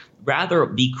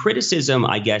 Rather, the criticism,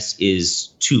 I guess, is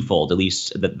twofold, at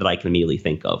least that I can immediately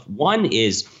think of. One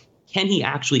is, can he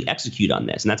actually execute on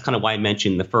this? And that's kind of why I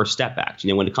mentioned the First Step Act.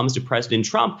 When it comes to President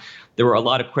Trump, there were a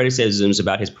lot of criticisms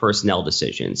about his personnel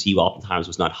decisions. He oftentimes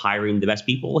was not hiring the best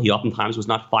people. He oftentimes was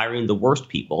not firing the worst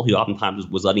people. He oftentimes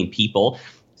was letting people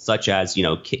such as,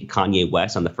 Kanye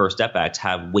West on the First Step Act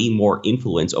have way more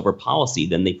influence over policy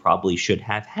than they probably should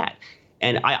have had.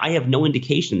 And I have no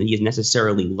indication that he has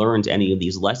necessarily learned any of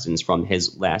these lessons from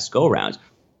his last go-round.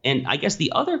 And I guess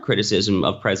the other criticism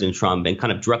of President Trump, and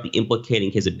kind of directly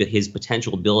implicating his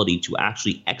potential ability to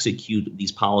actually execute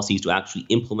these policies, to actually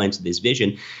implement this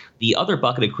vision, the other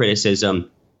bucket of criticism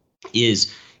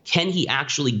is, can he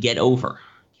actually get over?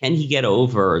 Can he get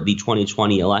over the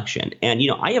 2020 election? And,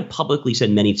 I have publicly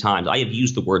said many times, I have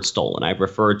used the word stolen. I've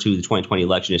referred to the 2020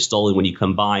 election as stolen when you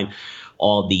combine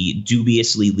all the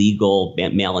dubiously legal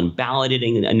mail-in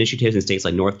balloting initiatives in states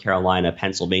like North Carolina,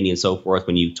 Pennsylvania, and so forth.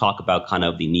 When you talk about kind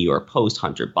of the New York Post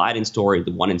Hunter Biden story,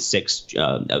 the 1 in 6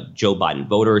 Joe Biden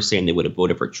voters saying they would have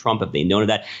voted for Trump if they known of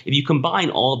that. If you combine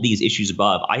all of these issues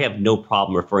above, I have no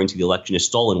problem referring to the election as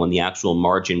stolen when the actual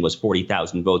margin was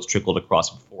 40,000 votes trickled across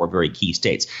 4 very key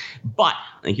states. But,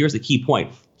 and here's the key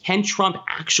point, can Trump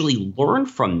actually learn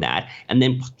from that and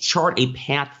then chart a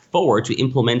path forward to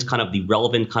implement kind of the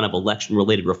relevant kind of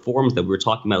election-related reforms that we were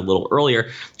talking about a little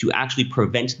earlier to actually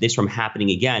prevent this from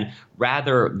happening again,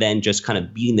 rather than just kind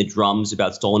of beating the drums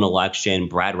about stolen election,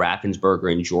 Brad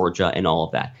Raffensperger in Georgia, and all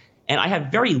of that? And I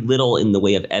have very little in the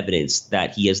way of evidence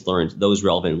that he has learned those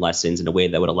relevant lessons in a way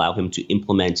that would allow him to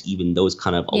implement even those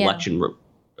kind of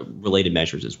election-related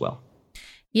measures as well.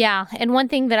 Yeah, and one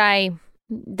thing that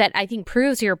I think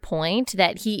proves your point,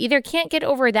 that he either can't get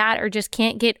over that or just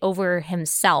can't get over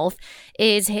himself,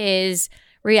 is his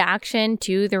reaction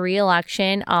to the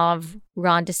reelection of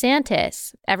Ron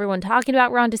DeSantis. Everyone talking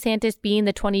about Ron DeSantis being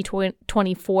the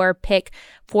 2024 pick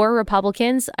for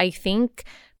Republicans, I think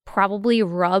probably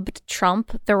rubbed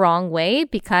Trump the wrong way,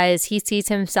 because he sees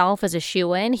himself as a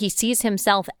shoo-in. He sees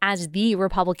himself as the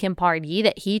Republican Party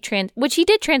which he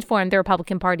did transform the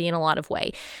Republican Party in a lot of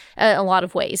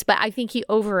ways. But I think he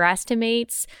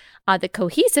overestimates the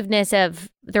cohesiveness of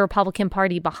the Republican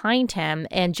Party behind him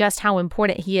and just how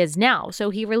important he is now.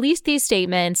 So he released these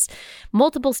statements,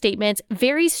 multiple statements,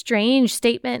 very strange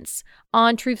statements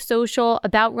on Truth Social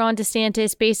about Ron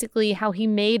DeSantis, basically how he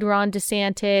made Ron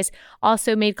DeSantis,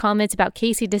 also made comments about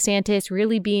Casey DeSantis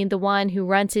really being the one who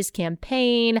runs his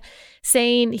campaign,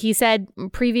 he said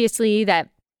previously that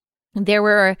there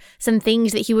were some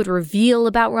things that he would reveal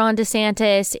about Ron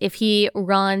DeSantis if he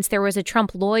runs. There was a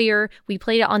Trump lawyer, we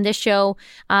played it on this show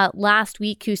last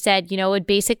week, who said, it would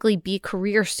basically be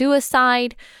career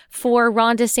suicide for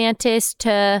Ron DeSantis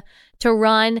to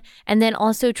run. And then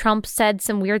also Trump said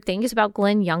some weird things about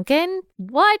Glenn Youngkin.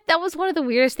 What? That was one of the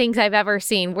weirdest things I've ever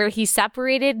seen, where he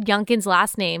separated Youngkin's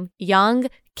last name,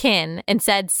 Youngkin, and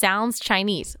said, sounds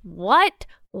Chinese. What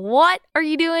are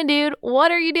you doing, dude?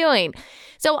 What are you doing?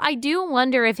 So I do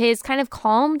wonder if his kind of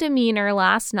calm demeanor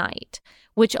last night,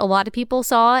 which a lot of people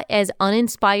saw as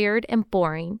uninspired and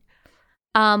boring,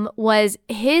 was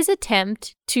his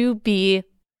attempt to be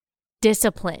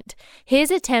disciplined, his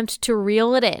attempt to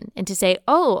reel it in and to say,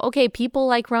 oh, okay, people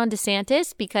like Ron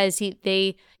DeSantis because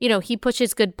he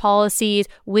pushes good policies,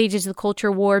 wages the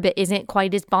culture war, but isn't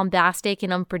quite as bombastic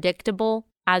and unpredictable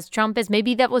as Trump is.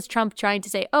 Maybe that was Trump trying to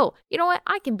say, oh, you know what?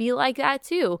 I can be like that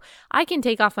too. I can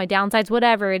take off my downsides,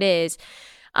 whatever it is.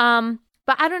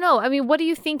 But I don't know. I mean, what do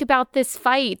you think about this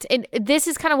fight? And this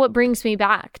is kind of what brings me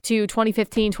back to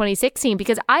 2015, 2016,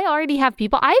 because I already have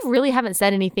people, I really haven't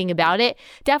said anything about it.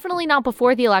 Definitely not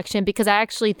before the election, because I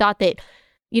actually thought that,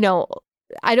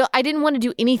 I didn't want to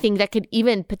do anything that could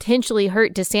even potentially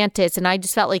hurt DeSantis. And I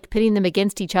just felt like pitting them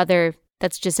against each other,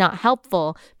 that's just not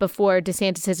helpful before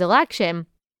DeSantis's election.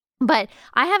 But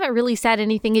I haven't really said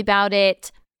anything about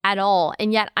it at all.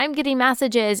 And yet I'm getting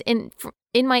messages in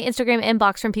my Instagram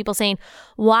inbox from people saying,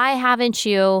 why haven't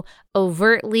you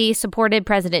overtly supported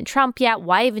President Trump yet?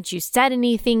 Why haven't you said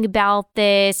anything about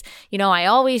this? I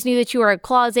always knew that you were a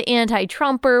closet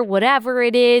anti-Trumper, whatever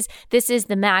it is. This is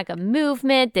the MAGA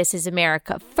movement. This is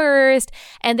America first.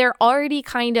 And they're already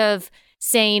kind of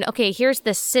saying, okay, here's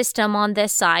the system on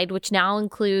this side, which now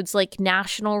includes like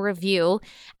National Review.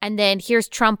 And then here's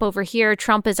Trump over here.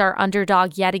 Trump is our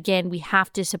underdog yet again. We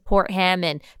have to support him.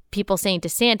 And people saying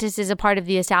DeSantis is a part of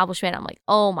the establishment. I'm like,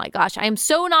 oh my gosh, I am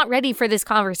so not ready for this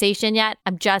conversation yet.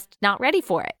 I'm just not ready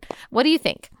for it. What do you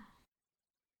think?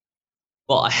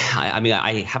 Well, I mean,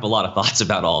 I have a lot of thoughts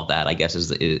about all of that, I guess,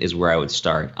 is where I would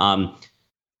start.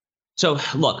 So,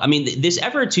 look, I mean, this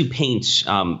effort to paint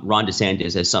Ron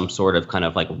DeSantis as some sort of kind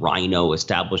of like rhino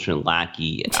establishment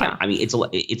lackey, I mean,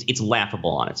 it's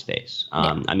laughable on its face.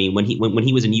 I mean, when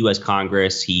he was in U.S.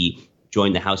 Congress, he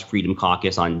joined the House Freedom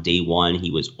Caucus on day one.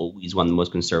 He was always one of the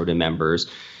most conservative members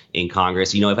in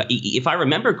Congress. You know, if I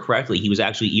remember correctly, he was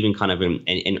actually even kind of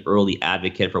an early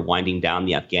advocate for winding down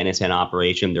the Afghanistan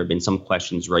operation. There have been some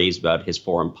questions raised about his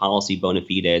foreign policy bona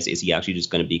fides. Is he actually just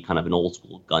going to be kind of an old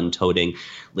school gun-toting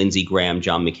Lindsey Graham,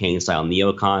 John McCain style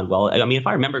neocon? Well, I mean, if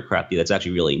I remember correctly, that's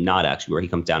actually really not actually where he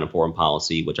comes down in foreign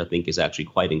policy, which I think is actually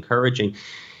quite encouraging.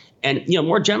 And, you know,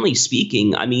 more generally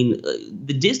speaking, I mean,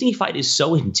 the Disney fight is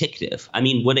so indicative. I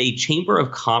mean, would a Chamber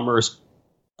of Commerce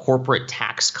corporate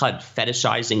tax cut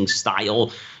fetishizing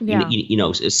style, you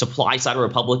know, supply side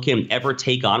Republican ever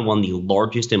take on one of the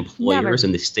largest employers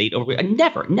in the state?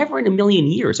 Never in a million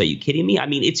years. Are you kidding me? I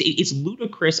mean, it's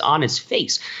ludicrous on its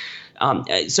face.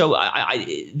 So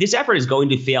this effort is going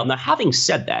to fail. Now, having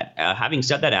said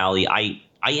that, Ali,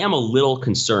 I am a little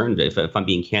concerned, if I'm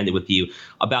being candid with you,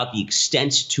 about the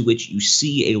extent to which you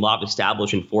see a lot of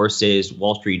establishment forces,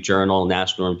 Wall Street Journal,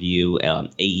 National Review,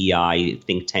 AEI,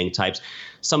 think tank types,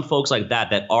 some folks like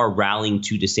that are rallying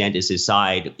to DeSantis'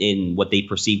 side in what they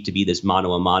perceive to be this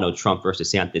mano-a-mano Trump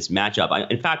versus DeSantis matchup.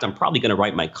 In fact, I'm probably going to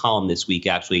write my column this week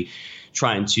actually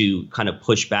trying to kind of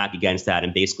push back against that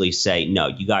and basically say, no,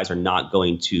 you guys are not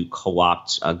going to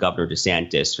co-opt Governor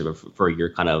DeSantis for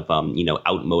your kind of,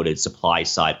 outmoded supply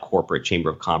side corporate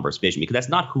Chamber of Commerce vision, because that's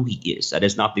not who he is. That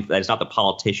is not the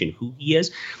politician who he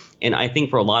is. And I think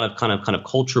for a lot of kind of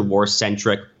culture war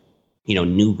centric,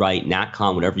 new right,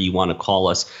 NatCon, whatever you want to call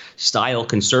us, style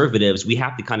conservatives, we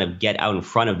have to kind of get out in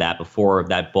front of that before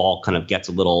that ball kind of gets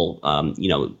a little,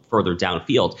 further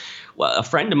downfield. Well, a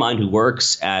friend of mine who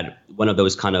works at one of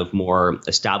those kind of more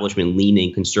establishment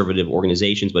leaning conservative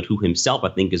organizations, but who himself I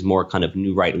think is more kind of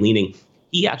new right leaning,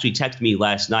 he actually texted me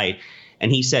last night.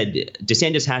 And he said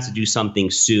DeSantis has to do something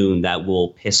soon that will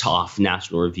piss off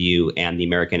National Review and the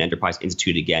American Enterprise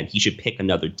Institute again. He should pick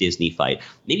another Disney fight.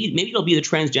 Maybe it'll be the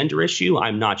transgender issue.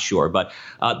 I'm not sure. But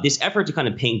this effort to kind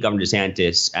of paint Governor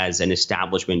DeSantis as an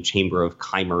establishment Chamber of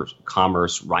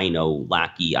Commerce rhino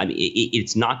lackey, I mean,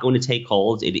 it's not going to take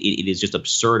hold. It is just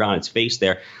absurd on its face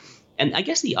there. And I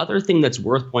guess the other thing that's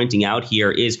worth pointing out here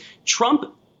is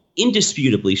Trump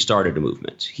indisputably started a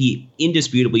movement. He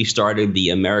indisputably started the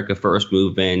America First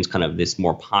movement, kind of this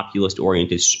more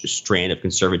populist-oriented strand of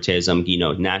conservatism,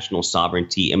 national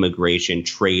sovereignty, immigration,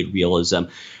 trade realism,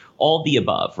 all the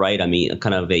above, right? I mean,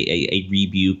 kind of a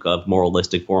rebuke of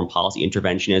moralistic foreign policy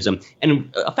interventionism.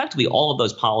 And effectively, all of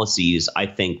those policies, I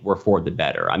think, were for the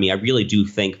better. I mean, I really do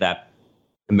think that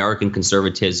American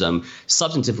conservatism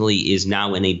substantively is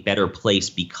now in a better place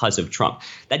because of Trump.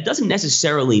 That doesn't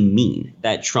necessarily mean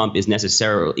that Trump is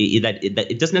that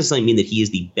it doesn't necessarily mean that he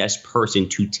is the best person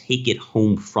to take it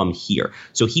home from here.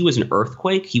 So he was an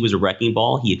earthquake. He was a wrecking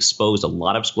ball. He exposed a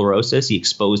lot of sclerosis. He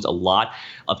exposed a lot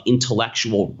of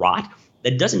intellectual rot.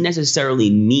 That doesn't necessarily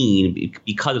mean,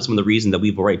 because of some of the reasons that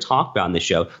we've already talked about in the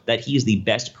show, that he is the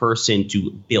best person to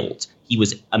build. He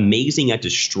was amazing at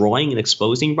destroying and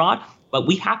exposing rot, but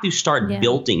we have to start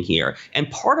building here. And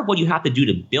part of what you have to do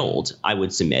to build, I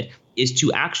would submit, is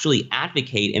to actually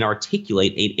advocate and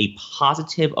articulate a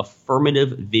positive, affirmative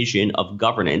vision of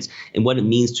governance and what it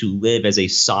means to live as a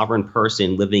sovereign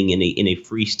person living in a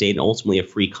free state and ultimately a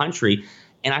free country.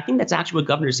 And I think that's actually what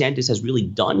Governor DeSantis has really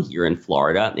done here in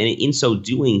Florida. And in so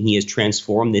doing, he has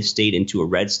transformed this state into a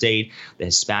red state. The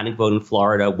Hispanic vote in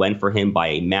Florida went for him by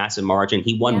a massive margin.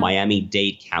 He won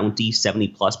Miami-Dade County,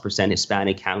 70+%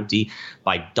 Hispanic county,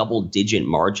 by double-digit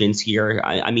margins here.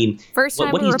 I mean, first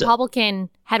time a Republican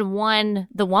had won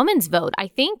the woman's vote, I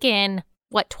think in,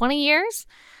 20 years?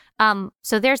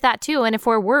 So there's that, too. And if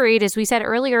we're worried, as we said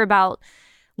earlier, about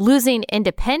losing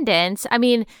independence, I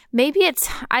mean, maybe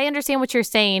I understand what you're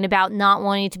saying about not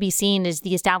wanting to be seen as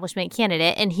the establishment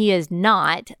candidate, and he is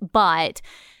not, but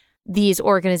these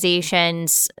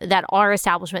organizations that are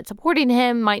establishment supporting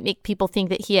him might make people think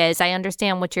that he is. I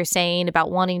understand what you're saying about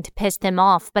wanting to piss them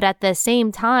off, but at the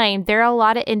same time, there are a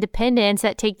lot of independents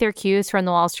that take their cues from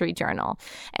the Wall Street Journal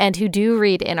and who do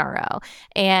read NRO.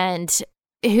 And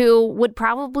who would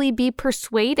probably be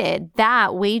persuaded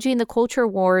that waging the culture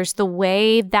wars the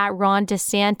way that Ron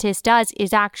DeSantis does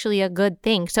is actually a good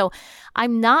thing. So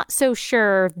I'm not so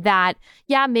sure that,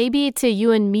 maybe to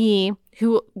you and me,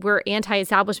 who were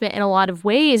anti-establishment in a lot of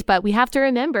ways, but we have to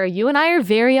remember, you and I are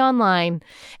very online,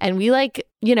 and we like,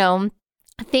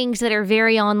 things that are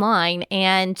very online,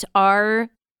 and our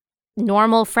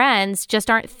normal friends just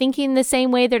aren't thinking the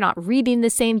same way. They're not reading the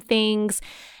same things.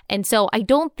 And so I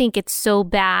don't think it's so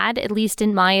bad, at least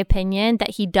in my opinion,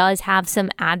 that he does have some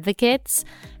advocates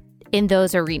in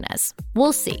those arenas.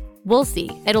 We'll see. We'll see.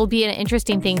 It'll be an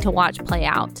interesting thing to watch play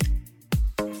out.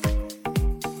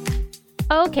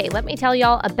 Okay, let me tell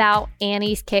y'all about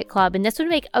Annie's Kit Club, and this would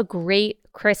make a great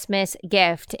Christmas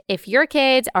gift. If your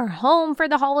kids are home for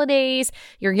the holidays,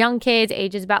 your young kids,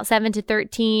 ages about 7 to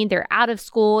 13, they're out of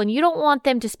school, and you don't want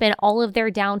them to spend all of their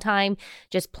downtime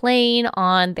just playing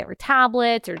on their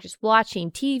tablets or just watching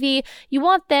TV. You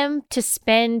want them to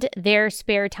spend their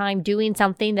spare time doing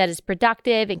something that is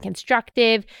productive and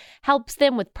constructive, helps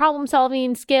them with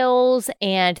problem-solving skills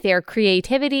and their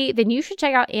creativity. Then you should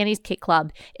check out Annie's Kit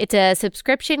Club. It's a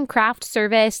subscription craft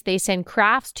service. They send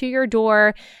crafts to your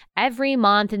door every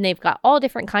month, and they've got all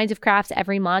different kinds of crafts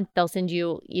every month. They'll send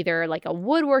you either like a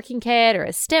woodworking kit or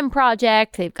a STEM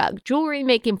project. They've got jewelry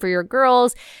making for your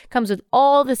girls. Comes with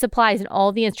all the supplies and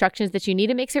all the instructions that you need.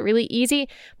 It makes it really easy.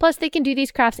 Plus, they can do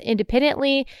these crafts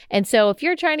independently. And so if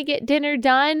you're trying to get dinner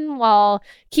done while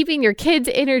keeping your kids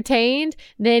entertained,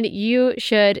 then you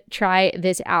should try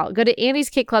this out. Go to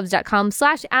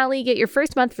annieskitclubs.com/Allie. Get your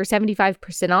first month for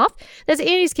 75% off. That's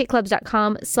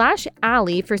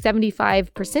annieskitclubs.com/Allie for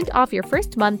 75% off your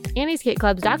first month.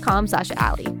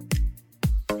 annieskitclubs.com/Allie.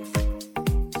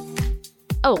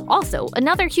 Oh, also,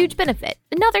 another huge benefit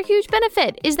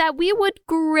is that we would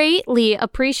greatly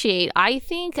appreciate, I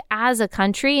think, as a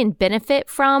country and benefit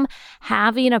from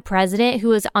having a president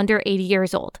who is under 80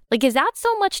 years old. Like, is that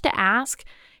so much to ask?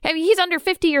 I mean, he's under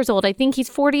 50 years old. I think he's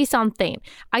 40 something.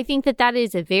 I think that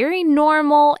is a very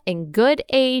normal and good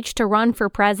age to run for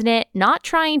president, not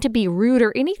trying to be rude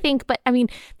or anything. But I mean,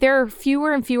 there are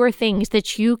fewer and fewer things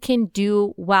that you can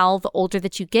do well the older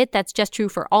that you get. That's just true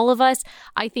for all of us.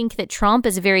 I think that Trump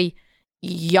is a very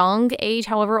young age,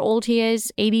 however old he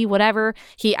is, 80, whatever.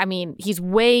 He's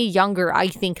way younger, I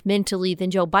think, mentally than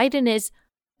Joe Biden is.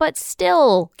 But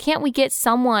still, can't we get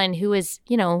someone who is,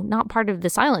 not part of the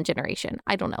silent generation?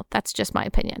 I don't know. That's just my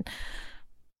opinion.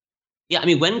 Yeah, I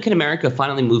mean, when can America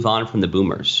finally move on from the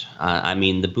boomers?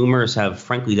 The boomers have,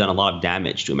 frankly, done a lot of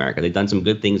damage to America. They've done some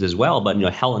good things as well. But,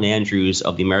 Helen Andrews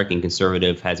of the American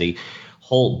Conservative has a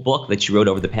whole book that she wrote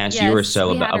over the past year or so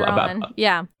about.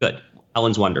 Yeah. Good.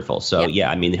 Ellen's wonderful. So,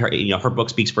 her book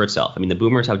speaks for itself. The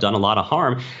boomers have done a lot of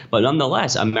harm, but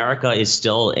nonetheless, America is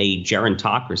still a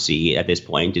gerontocracy at this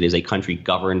point. It is a country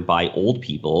governed by old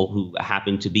people who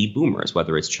happen to be boomers,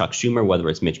 whether it's Chuck Schumer, whether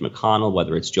it's Mitch McConnell,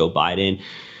 whether it's Joe Biden,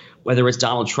 whether it's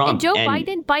Donald Trump. And Joe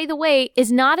Biden, by the way,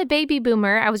 is not a baby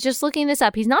boomer. I was just looking this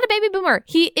up. He's not a baby boomer.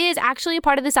 He is actually a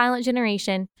part of the silent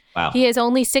generation. Wow. He is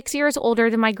only 6 years older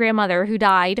than my grandmother, who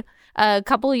died a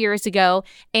couple of years ago.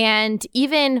 And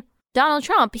even Donald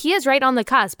Trump, he is right on the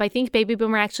cusp. I think baby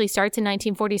boomer actually starts in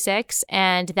 1946,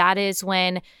 and that is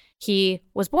when he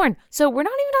was born. So we're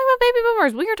not even talking about baby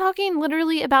boomers. We are talking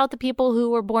literally about the people who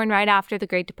were born right after the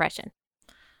Great Depression,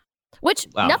 which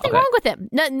nothing wrong with them.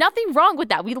 Nothing wrong with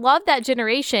that. We love that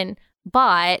generation,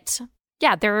 but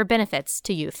yeah, there are benefits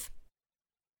to youth.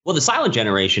 Well, the silent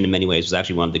generation, in many ways, was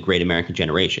actually one of the great American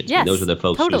generations. Yes, those were the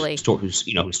folks totally.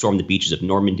 who stormed the beaches of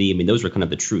Normandy. Those were kind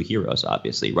of the true heroes,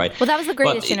 obviously, right? Well, that was the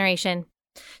greatest generation.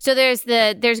 So there's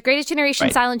greatest generation,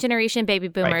 right. Silent generation, baby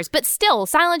boomers, right. But still,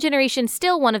 silent generation,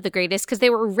 still one of the greatest because they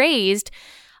were raised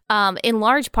in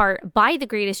large part by the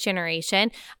greatest generation.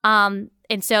 And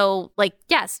so,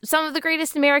 yes, some of the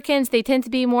greatest Americans, they tend to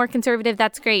be more conservative.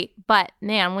 That's great. But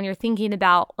man, when you're thinking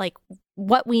about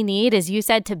what we need, as you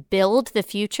said, to build the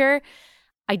future,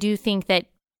 I do think that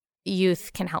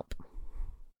youth can help.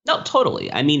 No, totally.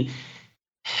 By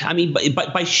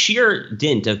sheer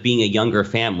dint of being a younger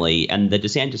family, and the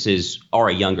DeSantises are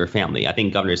a younger family. I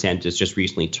think Governor DeSantis just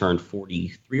recently turned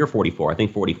 43 or 44. I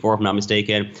think 44, if I'm not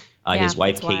mistaken. His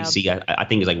wife, Casey, I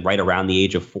think is right around the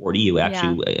age of 40.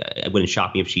 It wouldn't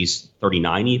shock me if she's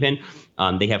 39 even.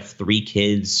 They have 3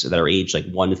 kids that are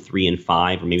aged 1, 3, and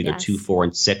 5, or maybe they're 2, 4,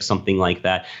 and 6, something like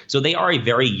that. So they are a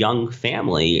very young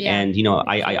family. Yeah. And,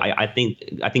 I think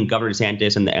Governor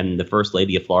DeSantis and the First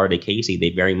Lady of Florida, Casey, they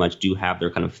very much do have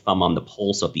their kind of thumb on the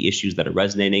pulse of the issues that are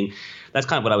resonating. That's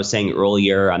kind of what I was saying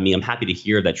earlier. I'm happy to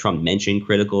hear that Trump mentioned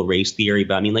critical race theory,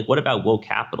 but what about woke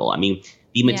capital?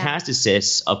 The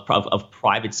metastasis of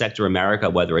private sector America,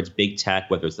 whether it's big tech,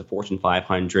 whether it's the Fortune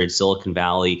 500, Silicon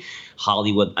Valley,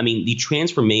 Hollywood, I mean, the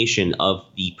transformation of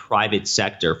the private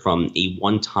sector from a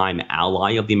one-time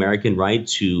ally of the American right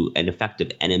to an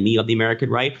effective enemy of the American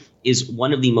right is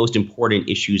one of the most important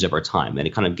issues of our time. And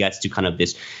it kind of gets to kind of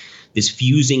this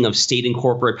fusing of state and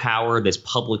corporate power, this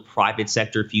public-private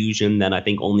sector fusion that I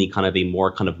think only kind of a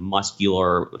more kind of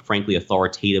muscular, frankly,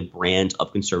 authoritative brand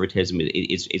of conservatism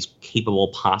is capable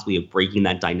possibly of breaking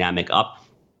that dynamic up.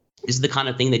 This is the kind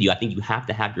of thing that I think you have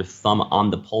to have your thumb on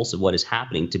the pulse of what is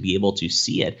happening to be able to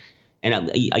see it.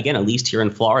 And again, at least here in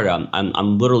Florida,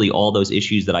 I'm literally all those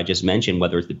issues that I just mentioned,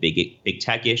 whether it's the big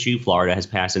tech issue, Florida has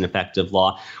passed an effective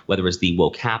law, whether it's the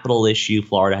woke capital issue,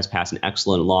 Florida has passed an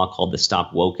excellent law called the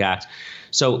Stop Woke Act.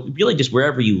 So really just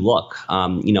wherever you look,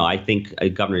 I think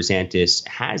Governor DeSantis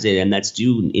has it, and that's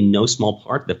due in no small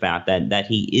part to the fact that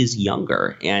he is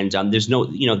younger. And there's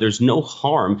no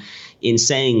harm in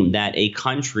saying that a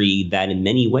country that in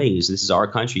many ways, this is our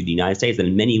country, the United States, that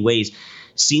in many ways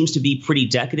seems to be pretty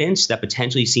decadent, that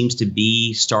potentially seems to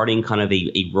be starting kind of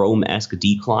a Rome-esque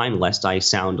decline, lest I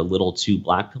sound a little too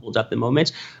black-pilled at the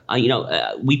moment.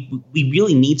 We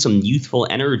really need some youthful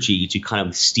energy to kind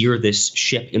of steer this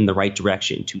ship in the right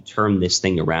direction, to turn this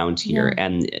thing around here. Yeah.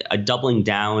 And a doubling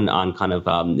down on kind of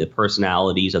the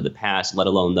personalities of the past, let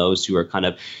alone those who are kind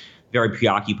of very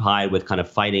preoccupied with kind of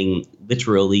fighting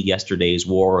literally yesterday's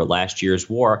war or last year's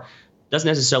war, doesn't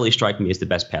necessarily strike me as the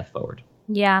best path forward.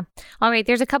 Yeah. All right.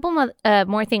 There's a couple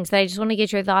more things that I just want to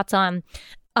get your thoughts on.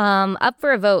 Up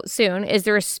for a vote soon is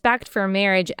the Respect for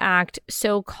Marriage Act,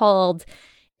 so-called,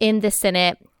 in the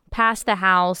Senate, passed the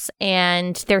House,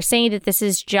 and they're saying that this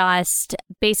is just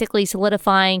basically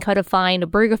solidifying, codifying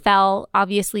Obergefell.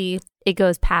 Obviously, it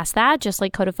goes past that, just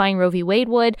like codifying Roe v. Wade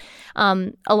would.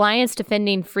 Alliance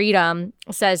Defending Freedom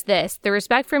says this: the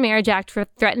Respect for Marriage Act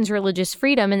threatens religious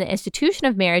freedom and the institution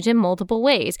of marriage in multiple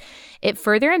ways. It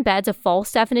further embeds a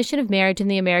false definition of marriage in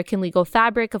the American legal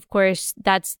fabric. Of course,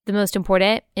 that's the most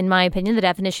important, in my opinion. The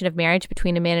definition of marriage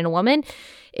between a man and a woman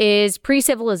is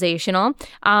pre-civilizational.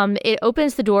 It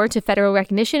opens the door to federal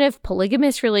recognition of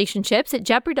polygamous relationships. It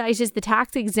jeopardizes the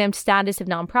tax-exempt status of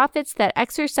nonprofits that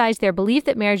exercise their belief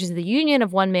that marriage is the union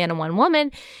of one man and one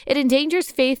woman. It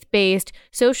endangers faith-based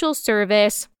social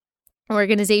service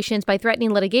organizations by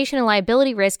threatening litigation and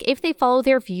liability risk if they follow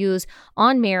their views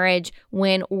on marriage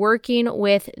when working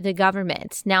with the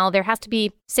government. Now, there has to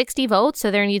be 60 votes,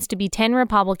 so there needs to be 10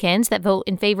 Republicans that vote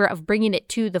in favor of bringing it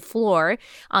to the floor,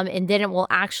 and then it will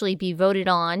actually be voted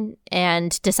on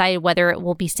and decided whether it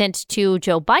will be sent to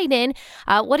Joe Biden.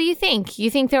 What do you think? You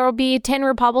think there will be 10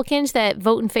 Republicans that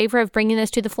vote in favor of bringing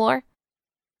this to the floor?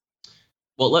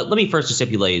 Well, let me first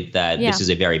stipulate that this is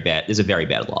a very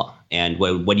bad law. And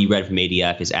what you read from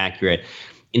ADF is accurate.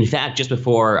 In fact, just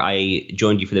before I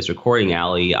joined you for this recording,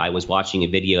 Ali, I was watching a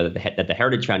video that the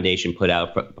Heritage Foundation put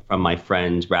out from my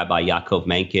friend, Rabbi Yaakov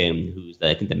Menken, who's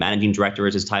I think the managing director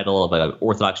is his title, of an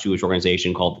Orthodox Jewish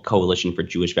organization called the Coalition for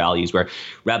Jewish Values, where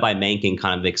Rabbi Menken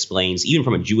kind of explains, even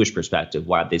from a Jewish perspective,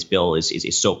 why this bill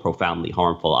is so profoundly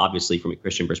harmful. Obviously, from a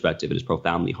Christian perspective, it is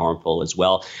profoundly harmful as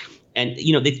well. And,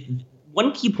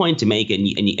 one key point to make, and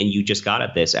you just got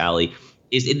at this, Ali,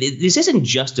 is this isn't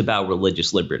just about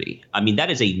religious liberty. I mean, that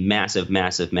is a massive,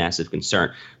 massive, massive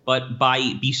concern. But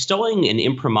by bestowing an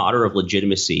imprimatur of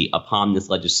legitimacy upon this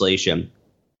legislation,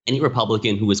 any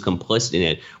Republican who is complicit in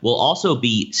it will also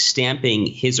be stamping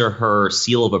his or her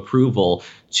seal of approval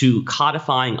to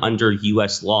codifying under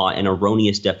U.S. law an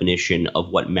erroneous definition of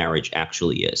what marriage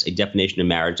actually is, a definition of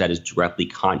marriage that is directly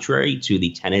contrary to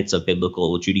the tenets of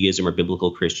biblical Judaism or biblical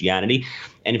Christianity,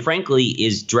 and frankly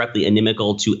is directly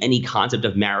inimical to any concept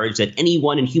of marriage that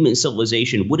anyone in human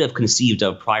civilization would have conceived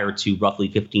of prior to roughly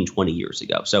 15, 20 years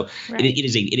ago. So right. it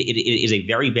is a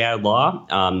very bad law.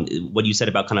 What you said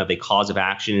about kind of a cause of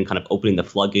action and kind of opening the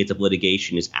floodgates of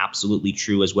litigation is absolutely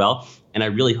true as well. And I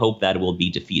really hope that it will be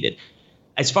defeated.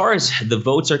 As far as the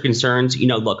votes are concerned,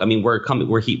 look, I mean,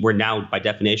 we're now by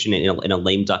definition in a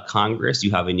lame duck Congress.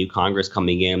 You have a new Congress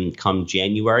coming in come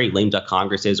January. Lame duck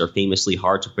Congresses are famously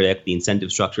hard to predict. The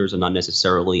incentive structures are not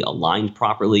necessarily aligned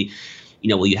properly.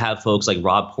 You have folks like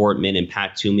Rob Portman and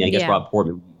Pat Toomey. I guess Rob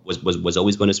Portman was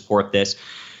always going to support this.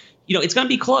 It's going to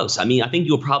be close. I mean, I think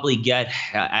you'll probably get,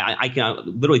 I can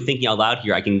literally thinking out loud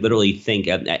here, I can literally think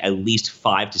at least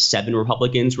 5 to 7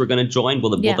 Republicans who are going to join.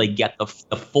 Will they get the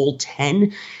full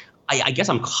 10? I guess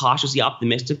I'm cautiously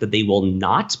optimistic that they will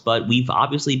not, but we've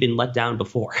obviously been let down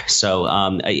before. So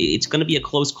it's going to be a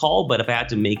close call. But if I had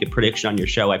to make a prediction on your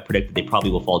show, I predict that they probably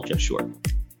will fall just short.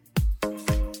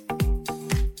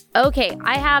 Okay,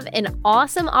 I have an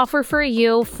awesome offer for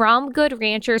you from Good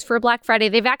Ranchers for Black Friday.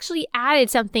 They've actually added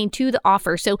something to the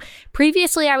offer. So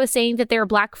previously I was saying that their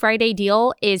Black Friday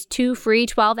deal is 2 free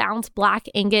 12-ounce Black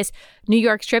Angus New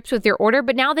York strips with your order,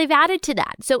 but now they've added to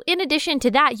that. So in addition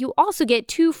to that, you also get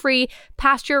 2 free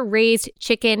pasture-raised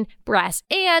chicken breasts.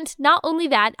 And not only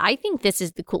that, I think this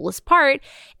is the coolest part.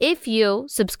 If you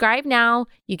subscribe now,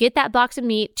 you get that box of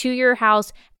meat to your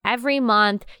house every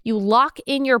month. You lock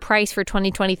in your price for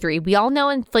 2023. We all know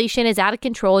inflation is out of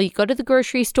control. You go to the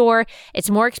grocery store,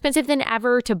 it's more expensive than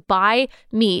ever to buy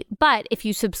meat. But if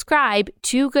you subscribe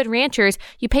to Good Ranchers,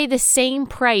 you pay the same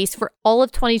price for all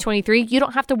of 2023. You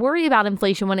don't have to worry about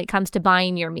inflation when it comes to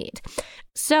buying your meat.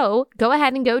 So go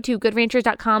ahead and go to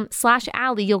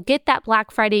goodranchers.com/Allie. You'll get that Black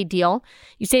Friday deal.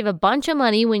 You save a bunch of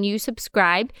money when you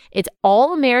subscribe. It's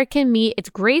all American meat.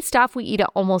 It's great stuff. We eat it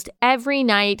almost every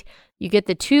night. You get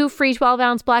the 2 free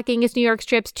 12-ounce Black Angus New York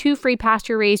strips, 2 free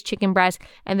pasture-raised chicken breasts,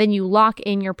 and then you lock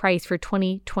in your price for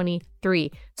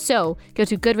 2023. So go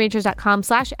to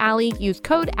goodranchers.com/Allie. Use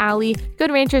code Allie.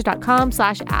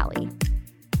 Goodranchers.com/Allie.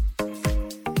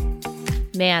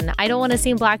 Man, I don't want to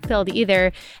seem black-pilled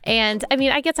either. And I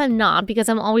mean, I guess I'm not, because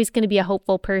I'm always going to be a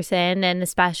hopeful person. And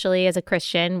especially as a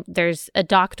Christian, there's a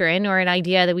doctrine or an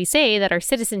idea that we say that our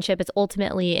citizenship is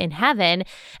ultimately in heaven.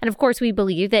 And of course, we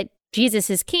believe that Jesus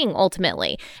is king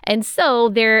ultimately. And so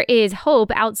there is hope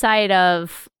outside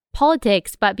of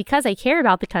politics. But because I care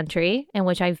about the country in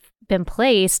which I've been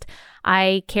placed,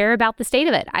 I care about the state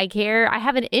of it. I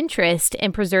have an interest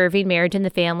in preserving marriage and the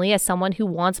family as someone who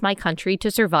wants my country to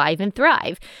survive and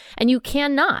thrive. And you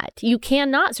cannot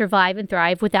survive and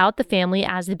thrive without the family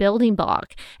as the building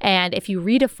block. And if you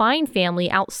redefine family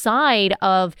outside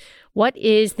of what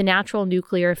is the natural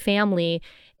nuclear family,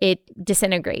 it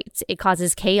disintegrates. It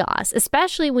causes chaos,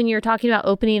 especially when you're talking about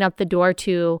opening up the door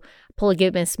to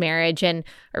polygamous marriage or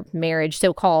marriage,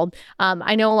 so-called.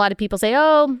 I know a lot of people say,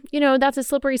 oh, that's a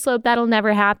slippery slope. That'll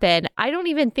never happen. I don't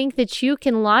even think that you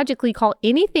can logically call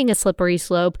anything a slippery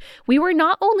slope. We were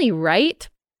not only right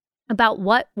about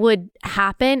what would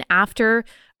happen after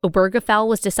Obergefell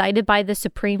was decided by the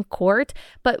Supreme Court,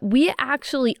 but we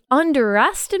actually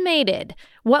underestimated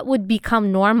what would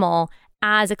become normal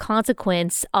as a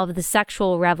consequence of the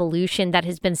sexual revolution that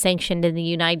has been sanctioned in the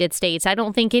United States. I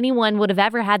don't think anyone would have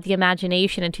ever had the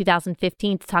imagination in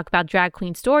 2015 to talk about Drag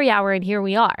Queen Story Hour, and here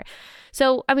we are.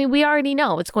 So, I mean, we already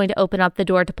know it's going to open up the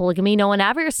door to polygamy. No one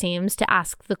ever seems to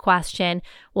ask the question,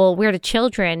 well, where do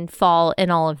children fall in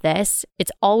all of this?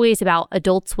 It's always about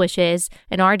adults' wishes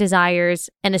and our desires,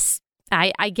 and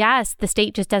I guess the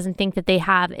state just doesn't think that they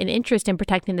have an interest in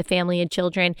protecting the family and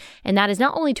children. And that is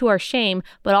not only to our shame,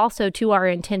 but also to our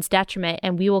intense detriment.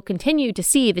 And we will continue to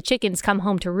see the chickens come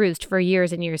home to roost for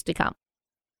years and years to come.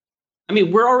 I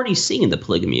mean, we're already seeing the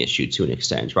polygamy issue to an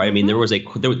extent, right? I mean, there was a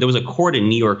court in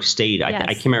New York State. Yes.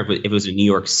 I can't remember if it was in New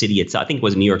York City itself. I think it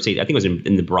was in New York State. I think it was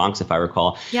in the Bronx, if I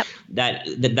recall. Yep.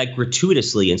 That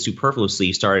gratuitously and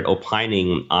superfluously started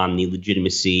opining on the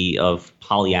legitimacy of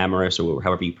polyamorous, or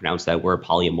however you pronounce that word,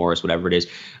 polyamorous, whatever it is,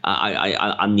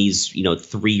 on these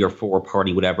 3 or 4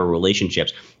 party whatever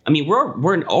relationships. I mean,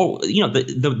 we're in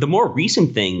the more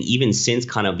recent thing, even since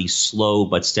kind of the slow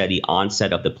but steady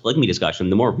onset of the polygamy discussion,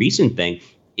 the more recent thing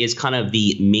is kind of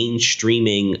the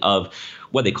mainstreaming of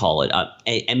what they call it,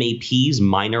 MAPs,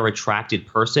 minor attracted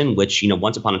person, which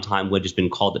once upon a time would have just been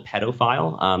called a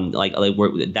pedophile.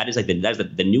 That is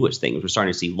the newest thing. We're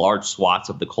starting to see large swaths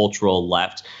of the cultural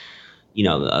left, the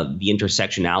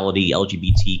intersectionality,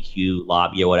 LGBTQ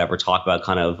lobby or whatever, talk about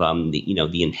kind of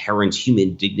the inherent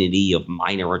human dignity of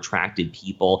minor attracted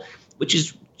people, which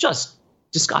is just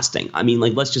disgusting. I mean,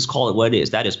 let's just call it what it is.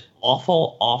 That is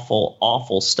awful, awful,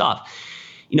 awful stuff.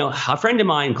 A friend of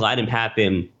mine, Gladden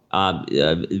Papin,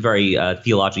 a very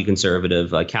theologically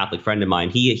conservative Catholic friend of mine,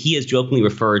 he has jokingly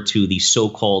referred to the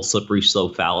so-called slippery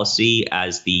slope fallacy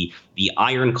as the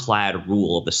ironclad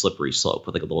rule of the slippery slope,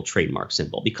 with like a little trademark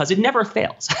symbol, because it never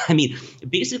fails. I mean,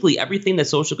 basically everything that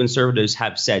social conservatives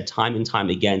have said time and time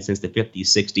again since the 50s,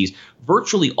 60s,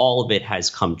 virtually all of it has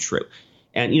come true.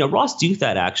 And, Ross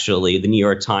Douthat, actually, the New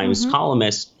York Times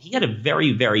columnist, he had a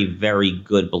very, very, very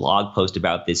good blog post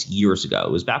about this years ago.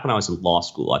 It was back when I was in law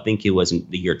school. I think it was in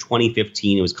the year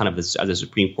 2015. It was kind of as the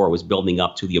Supreme Court was building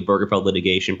up to the Obergefell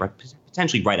litigation,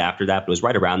 potentially right after that, but it was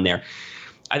right around there.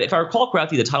 If I recall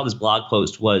correctly, the title of this blog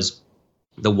post was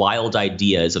The Wild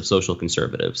Ideas of Social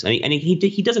Conservatives. And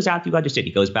he does exactly what I just did.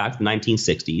 He goes back to the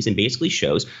 1960s and basically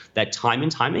shows that time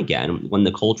and time again, when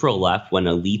the cultural left, when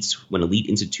elite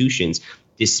institutions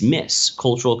dismiss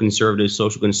cultural conservatives,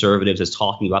 social conservatives as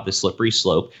talking about the slippery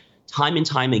slope, time and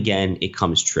time again, it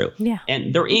comes true. Yeah.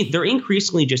 And they're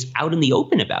increasingly just out in the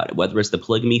open about it, whether it's the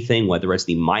polygamy thing, whether it's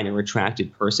the minor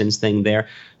attracted persons thing there.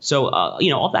 So,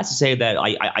 all that's to say that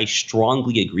I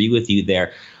strongly agree with you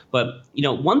there. But,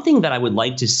 one thing that I would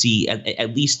like to see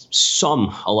at least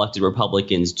some elected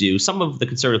Republicans do, some of the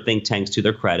conservative think tanks, to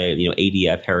their credit,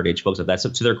 ADF, Heritage, folks like that, so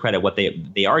to their credit, what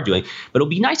they are doing. But it'll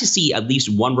be nice to see at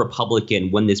least one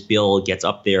Republican, when this bill gets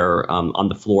up there on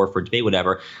the floor for debate,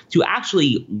 whatever, to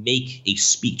actually make a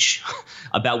speech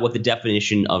about what the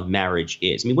definition of marriage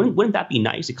is. I mean, wouldn't that be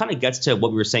nice? It kind of gets to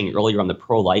what we were saying earlier on the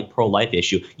pro-life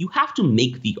issue. You have to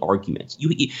make the arguments.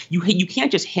 You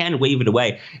can't just hand wave it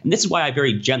away. And this is why I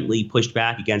very gently pushed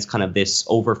back against kind of this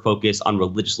over focus on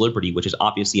religious liberty, which is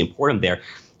obviously important there.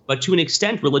 But to an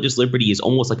extent, religious liberty is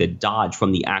almost like a dodge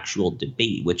from the actual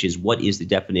debate, which is what is the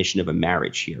definition of a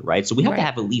marriage here, right? So we have to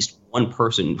have at least one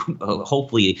person,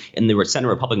 hopefully in the Senate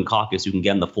Republican caucus, who can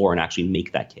get on the floor and actually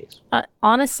make that case.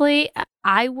 Honestly,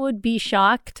 I would be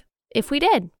shocked if we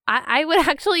did. I would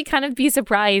actually kind of be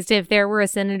surprised if there were a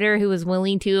senator who was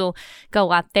willing to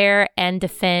go up there and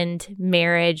defend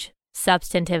marriage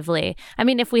substantively. I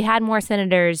mean, if we had more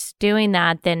senators doing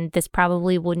that, then this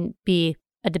probably wouldn't be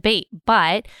a debate,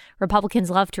 but Republicans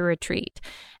love to retreat.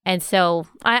 And so,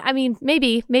 I mean,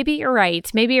 maybe you're right.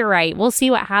 Maybe you're right. We'll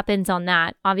see what happens on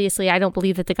that. Obviously, I don't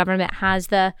believe that the government has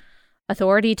the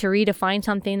authority to redefine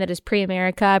something that is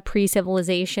pre-America,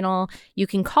 pre-civilizational. You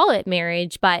can call it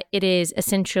marriage, but it is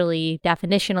essentially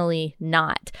definitionally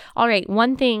not. All right,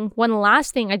 one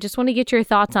last thing I just want to get your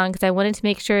thoughts on, because I wanted to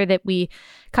make sure that we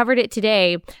covered it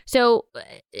today. So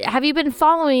have you been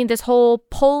following this whole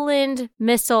Poland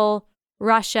missile,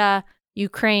 Russia,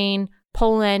 Ukraine?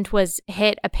 Poland was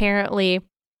hit apparently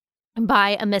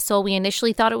by a missile. We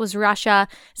initially thought it was Russia.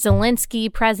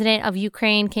 Zelensky, president of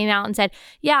Ukraine, came out and said,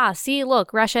 yeah, see,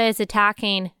 look, Russia is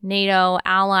attacking NATO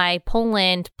ally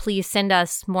Poland. Please send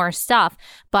us more stuff.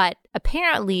 But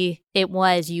apparently it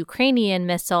was Ukrainian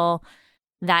missile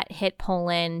that hit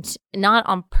Poland, not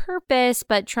on purpose,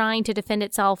 but trying to defend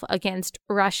itself against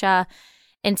Russia.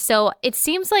 And so it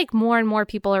seems like more and more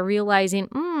people are realizing,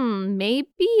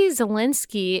 maybe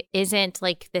Zelensky isn't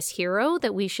like this hero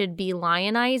that we should be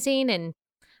lionizing. And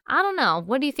I don't know.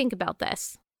 What do you think about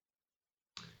this?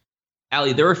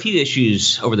 Ali, there are a few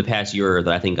issues over the past year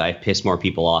that I think I've pissed more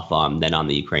people off on than on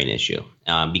the Ukraine issue.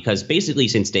 Because basically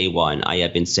since day one, I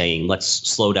have been saying, let's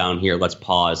slow down here. Let's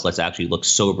pause. Let's actually look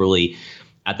soberly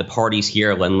at the parties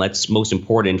here. And let's, most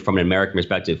important from an American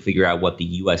perspective, figure out what the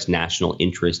U.S. national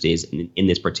interest is in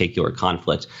this particular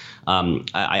conflict.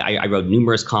 I wrote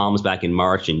numerous columns back in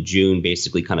March and June,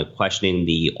 basically kind of questioning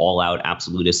the all-out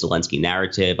absolutist Zelensky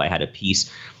narrative. I had a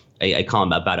piece, a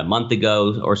column about a month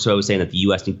ago or so, saying that the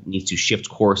U.S. needs to shift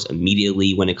course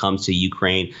immediately when it comes to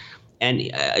Ukraine.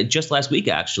 And just last week,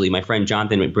 actually, my friend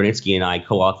Jonathan Brunitsky and I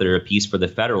co-authored a piece for The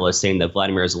Federalist saying that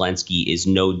Vladimir Zelensky is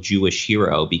no Jewish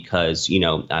hero because,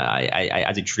 I,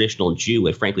 as a traditional Jew,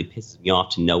 it frankly pisses me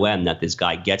off to no end that this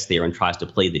guy gets there and tries to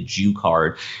play the Jew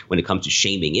card when it comes to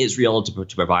shaming Israel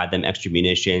to provide them extra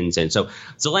munitions. And so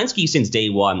Zelensky, since day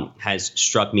one, has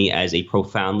struck me as a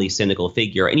profoundly cynical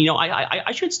figure. And,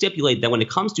 I should stipulate that when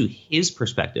it comes to his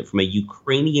perspective, from a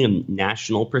Ukrainian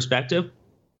national perspective,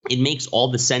 it makes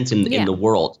all the sense in the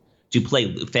world to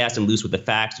play fast and loose with the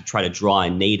facts, to try to draw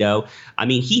in NATO. I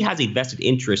mean, he has a vested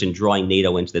interest in drawing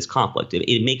NATO into this conflict.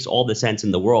 It makes all the sense in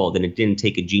the world, and it didn't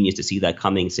take a genius to see that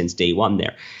coming since day one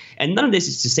there. And none of this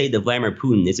is to say that Vladimir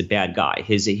Putin is a bad guy.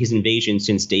 His invasion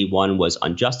since day one was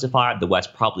unjustified. The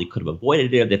West probably could have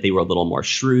avoided it if they were a little more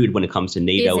shrewd when it comes to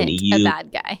NATO and EU. Isn't a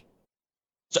bad guy.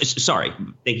 Sorry.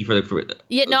 Thank you for the.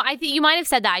 Yeah, no, I think you might have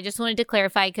said that. I just wanted to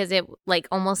clarify because it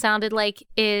almost sounded like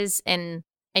is, and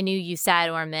I knew you said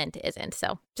or meant isn't.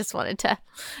 So just wanted to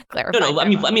clarify. No. I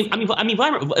mean, Vladimir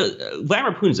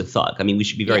Putin's a thug. I mean, we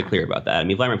should be very clear about that. I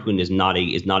mean, Vladimir Putin is not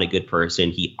a good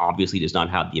person. He obviously does not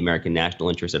have the American national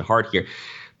interest at heart here.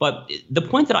 But the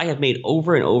point that I have made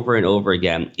over and over and over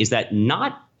again is that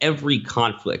not every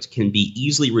conflict can be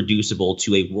easily reducible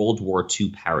to a World War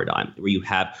II paradigm where you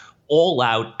have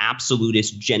all-out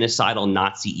absolutist genocidal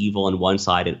Nazi evil on one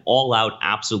side and all-out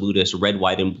absolutist red,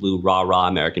 white, and blue rah-rah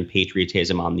American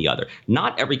patriotism on the other.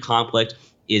 Not every conflict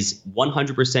is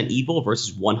 100% evil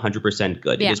versus 100%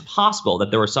 good. Yeah. It is possible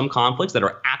that there are some conflicts that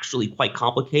are actually quite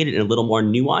complicated and a little more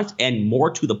nuanced and more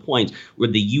to the point where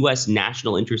the U.S.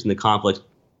 national interest in the conflict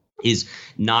is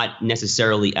not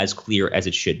necessarily as clear as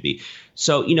it should be.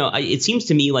 So, it seems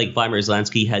to me like Vladimir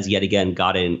Zelensky has yet again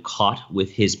gotten caught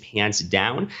with his pants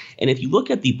down. And if you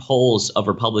look at the polls of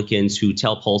Republicans who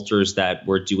tell pollsters that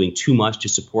we're doing too much to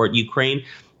support Ukraine,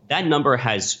 that number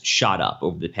has shot up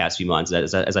over the past few months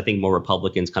as I think more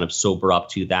Republicans kind of sober up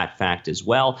to that fact as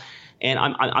well. And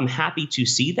I'm happy to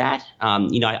see that.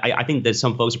 I think that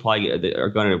some folks are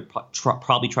going to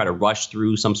probably try to rush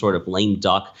through some sort of lame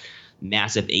duck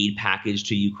massive aid package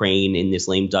to Ukraine in this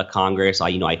lame duck Congress.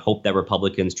 I hope that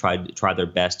Republicans try their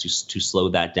best to slow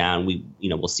that down.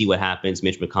 We'll see what happens.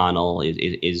 Mitch McConnell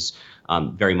is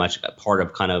very much a part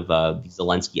of kind of the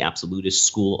Zelensky absolutist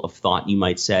school of thought, you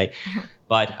might say.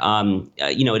 But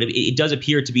it does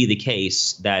appear to be the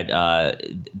case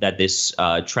that this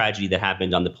tragedy that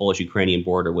happened on the Polish-Ukrainian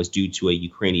border was due to a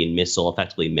Ukrainian missile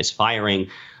effectively misfiring.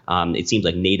 It seems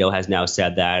like NATO has now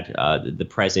said that. The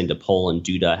president of Poland,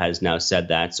 Duda, has now said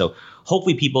that. So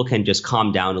hopefully people can just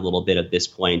calm down a little bit at this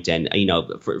point. And,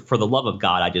 for the love of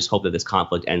God, I just hope that this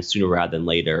conflict ends sooner rather than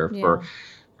later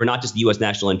for not just the U.S.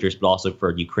 national interest, but also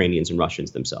for Ukrainians and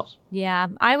Russians themselves. Yeah,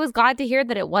 I was glad to hear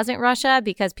that it wasn't Russia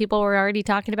because people were already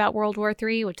talking about World War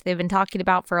III, which they've been talking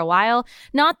about for a while.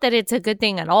 Not that it's a good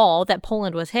thing at all that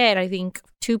Poland was hit. I think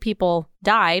 2 people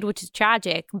died, which is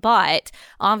tragic. But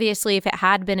obviously, if it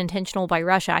had been intentional by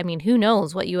Russia, I mean, who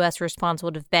knows what U.S. response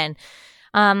would have been.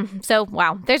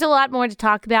 Wow, there's a lot more to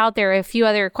talk about. There are a few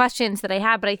other questions that I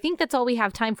have, but I think that's all we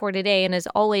have time for today. And as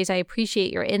always, I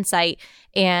appreciate your insight.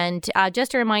 And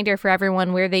just a reminder for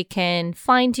everyone where they can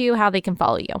find you, how they can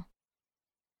follow you.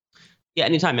 Yeah,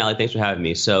 anytime, Allie. Thanks for having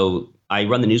me. So I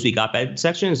run the Newsweek op-ed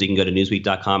section, so you can go to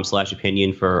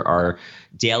newsweek.com/opinion for our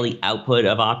daily output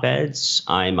of op-eds.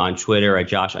 I'm on Twitter at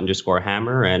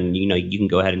Josh_Hammer, and you can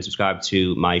go ahead and subscribe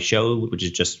to my show, which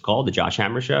is just called The Josh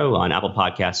Hammer Show, on Apple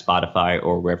Podcasts, Spotify,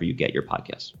 or wherever you get your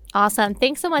podcasts. Awesome.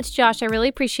 Thanks so much, Josh. I really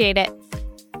appreciate it.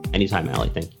 Anytime, Allie.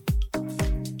 Thank you.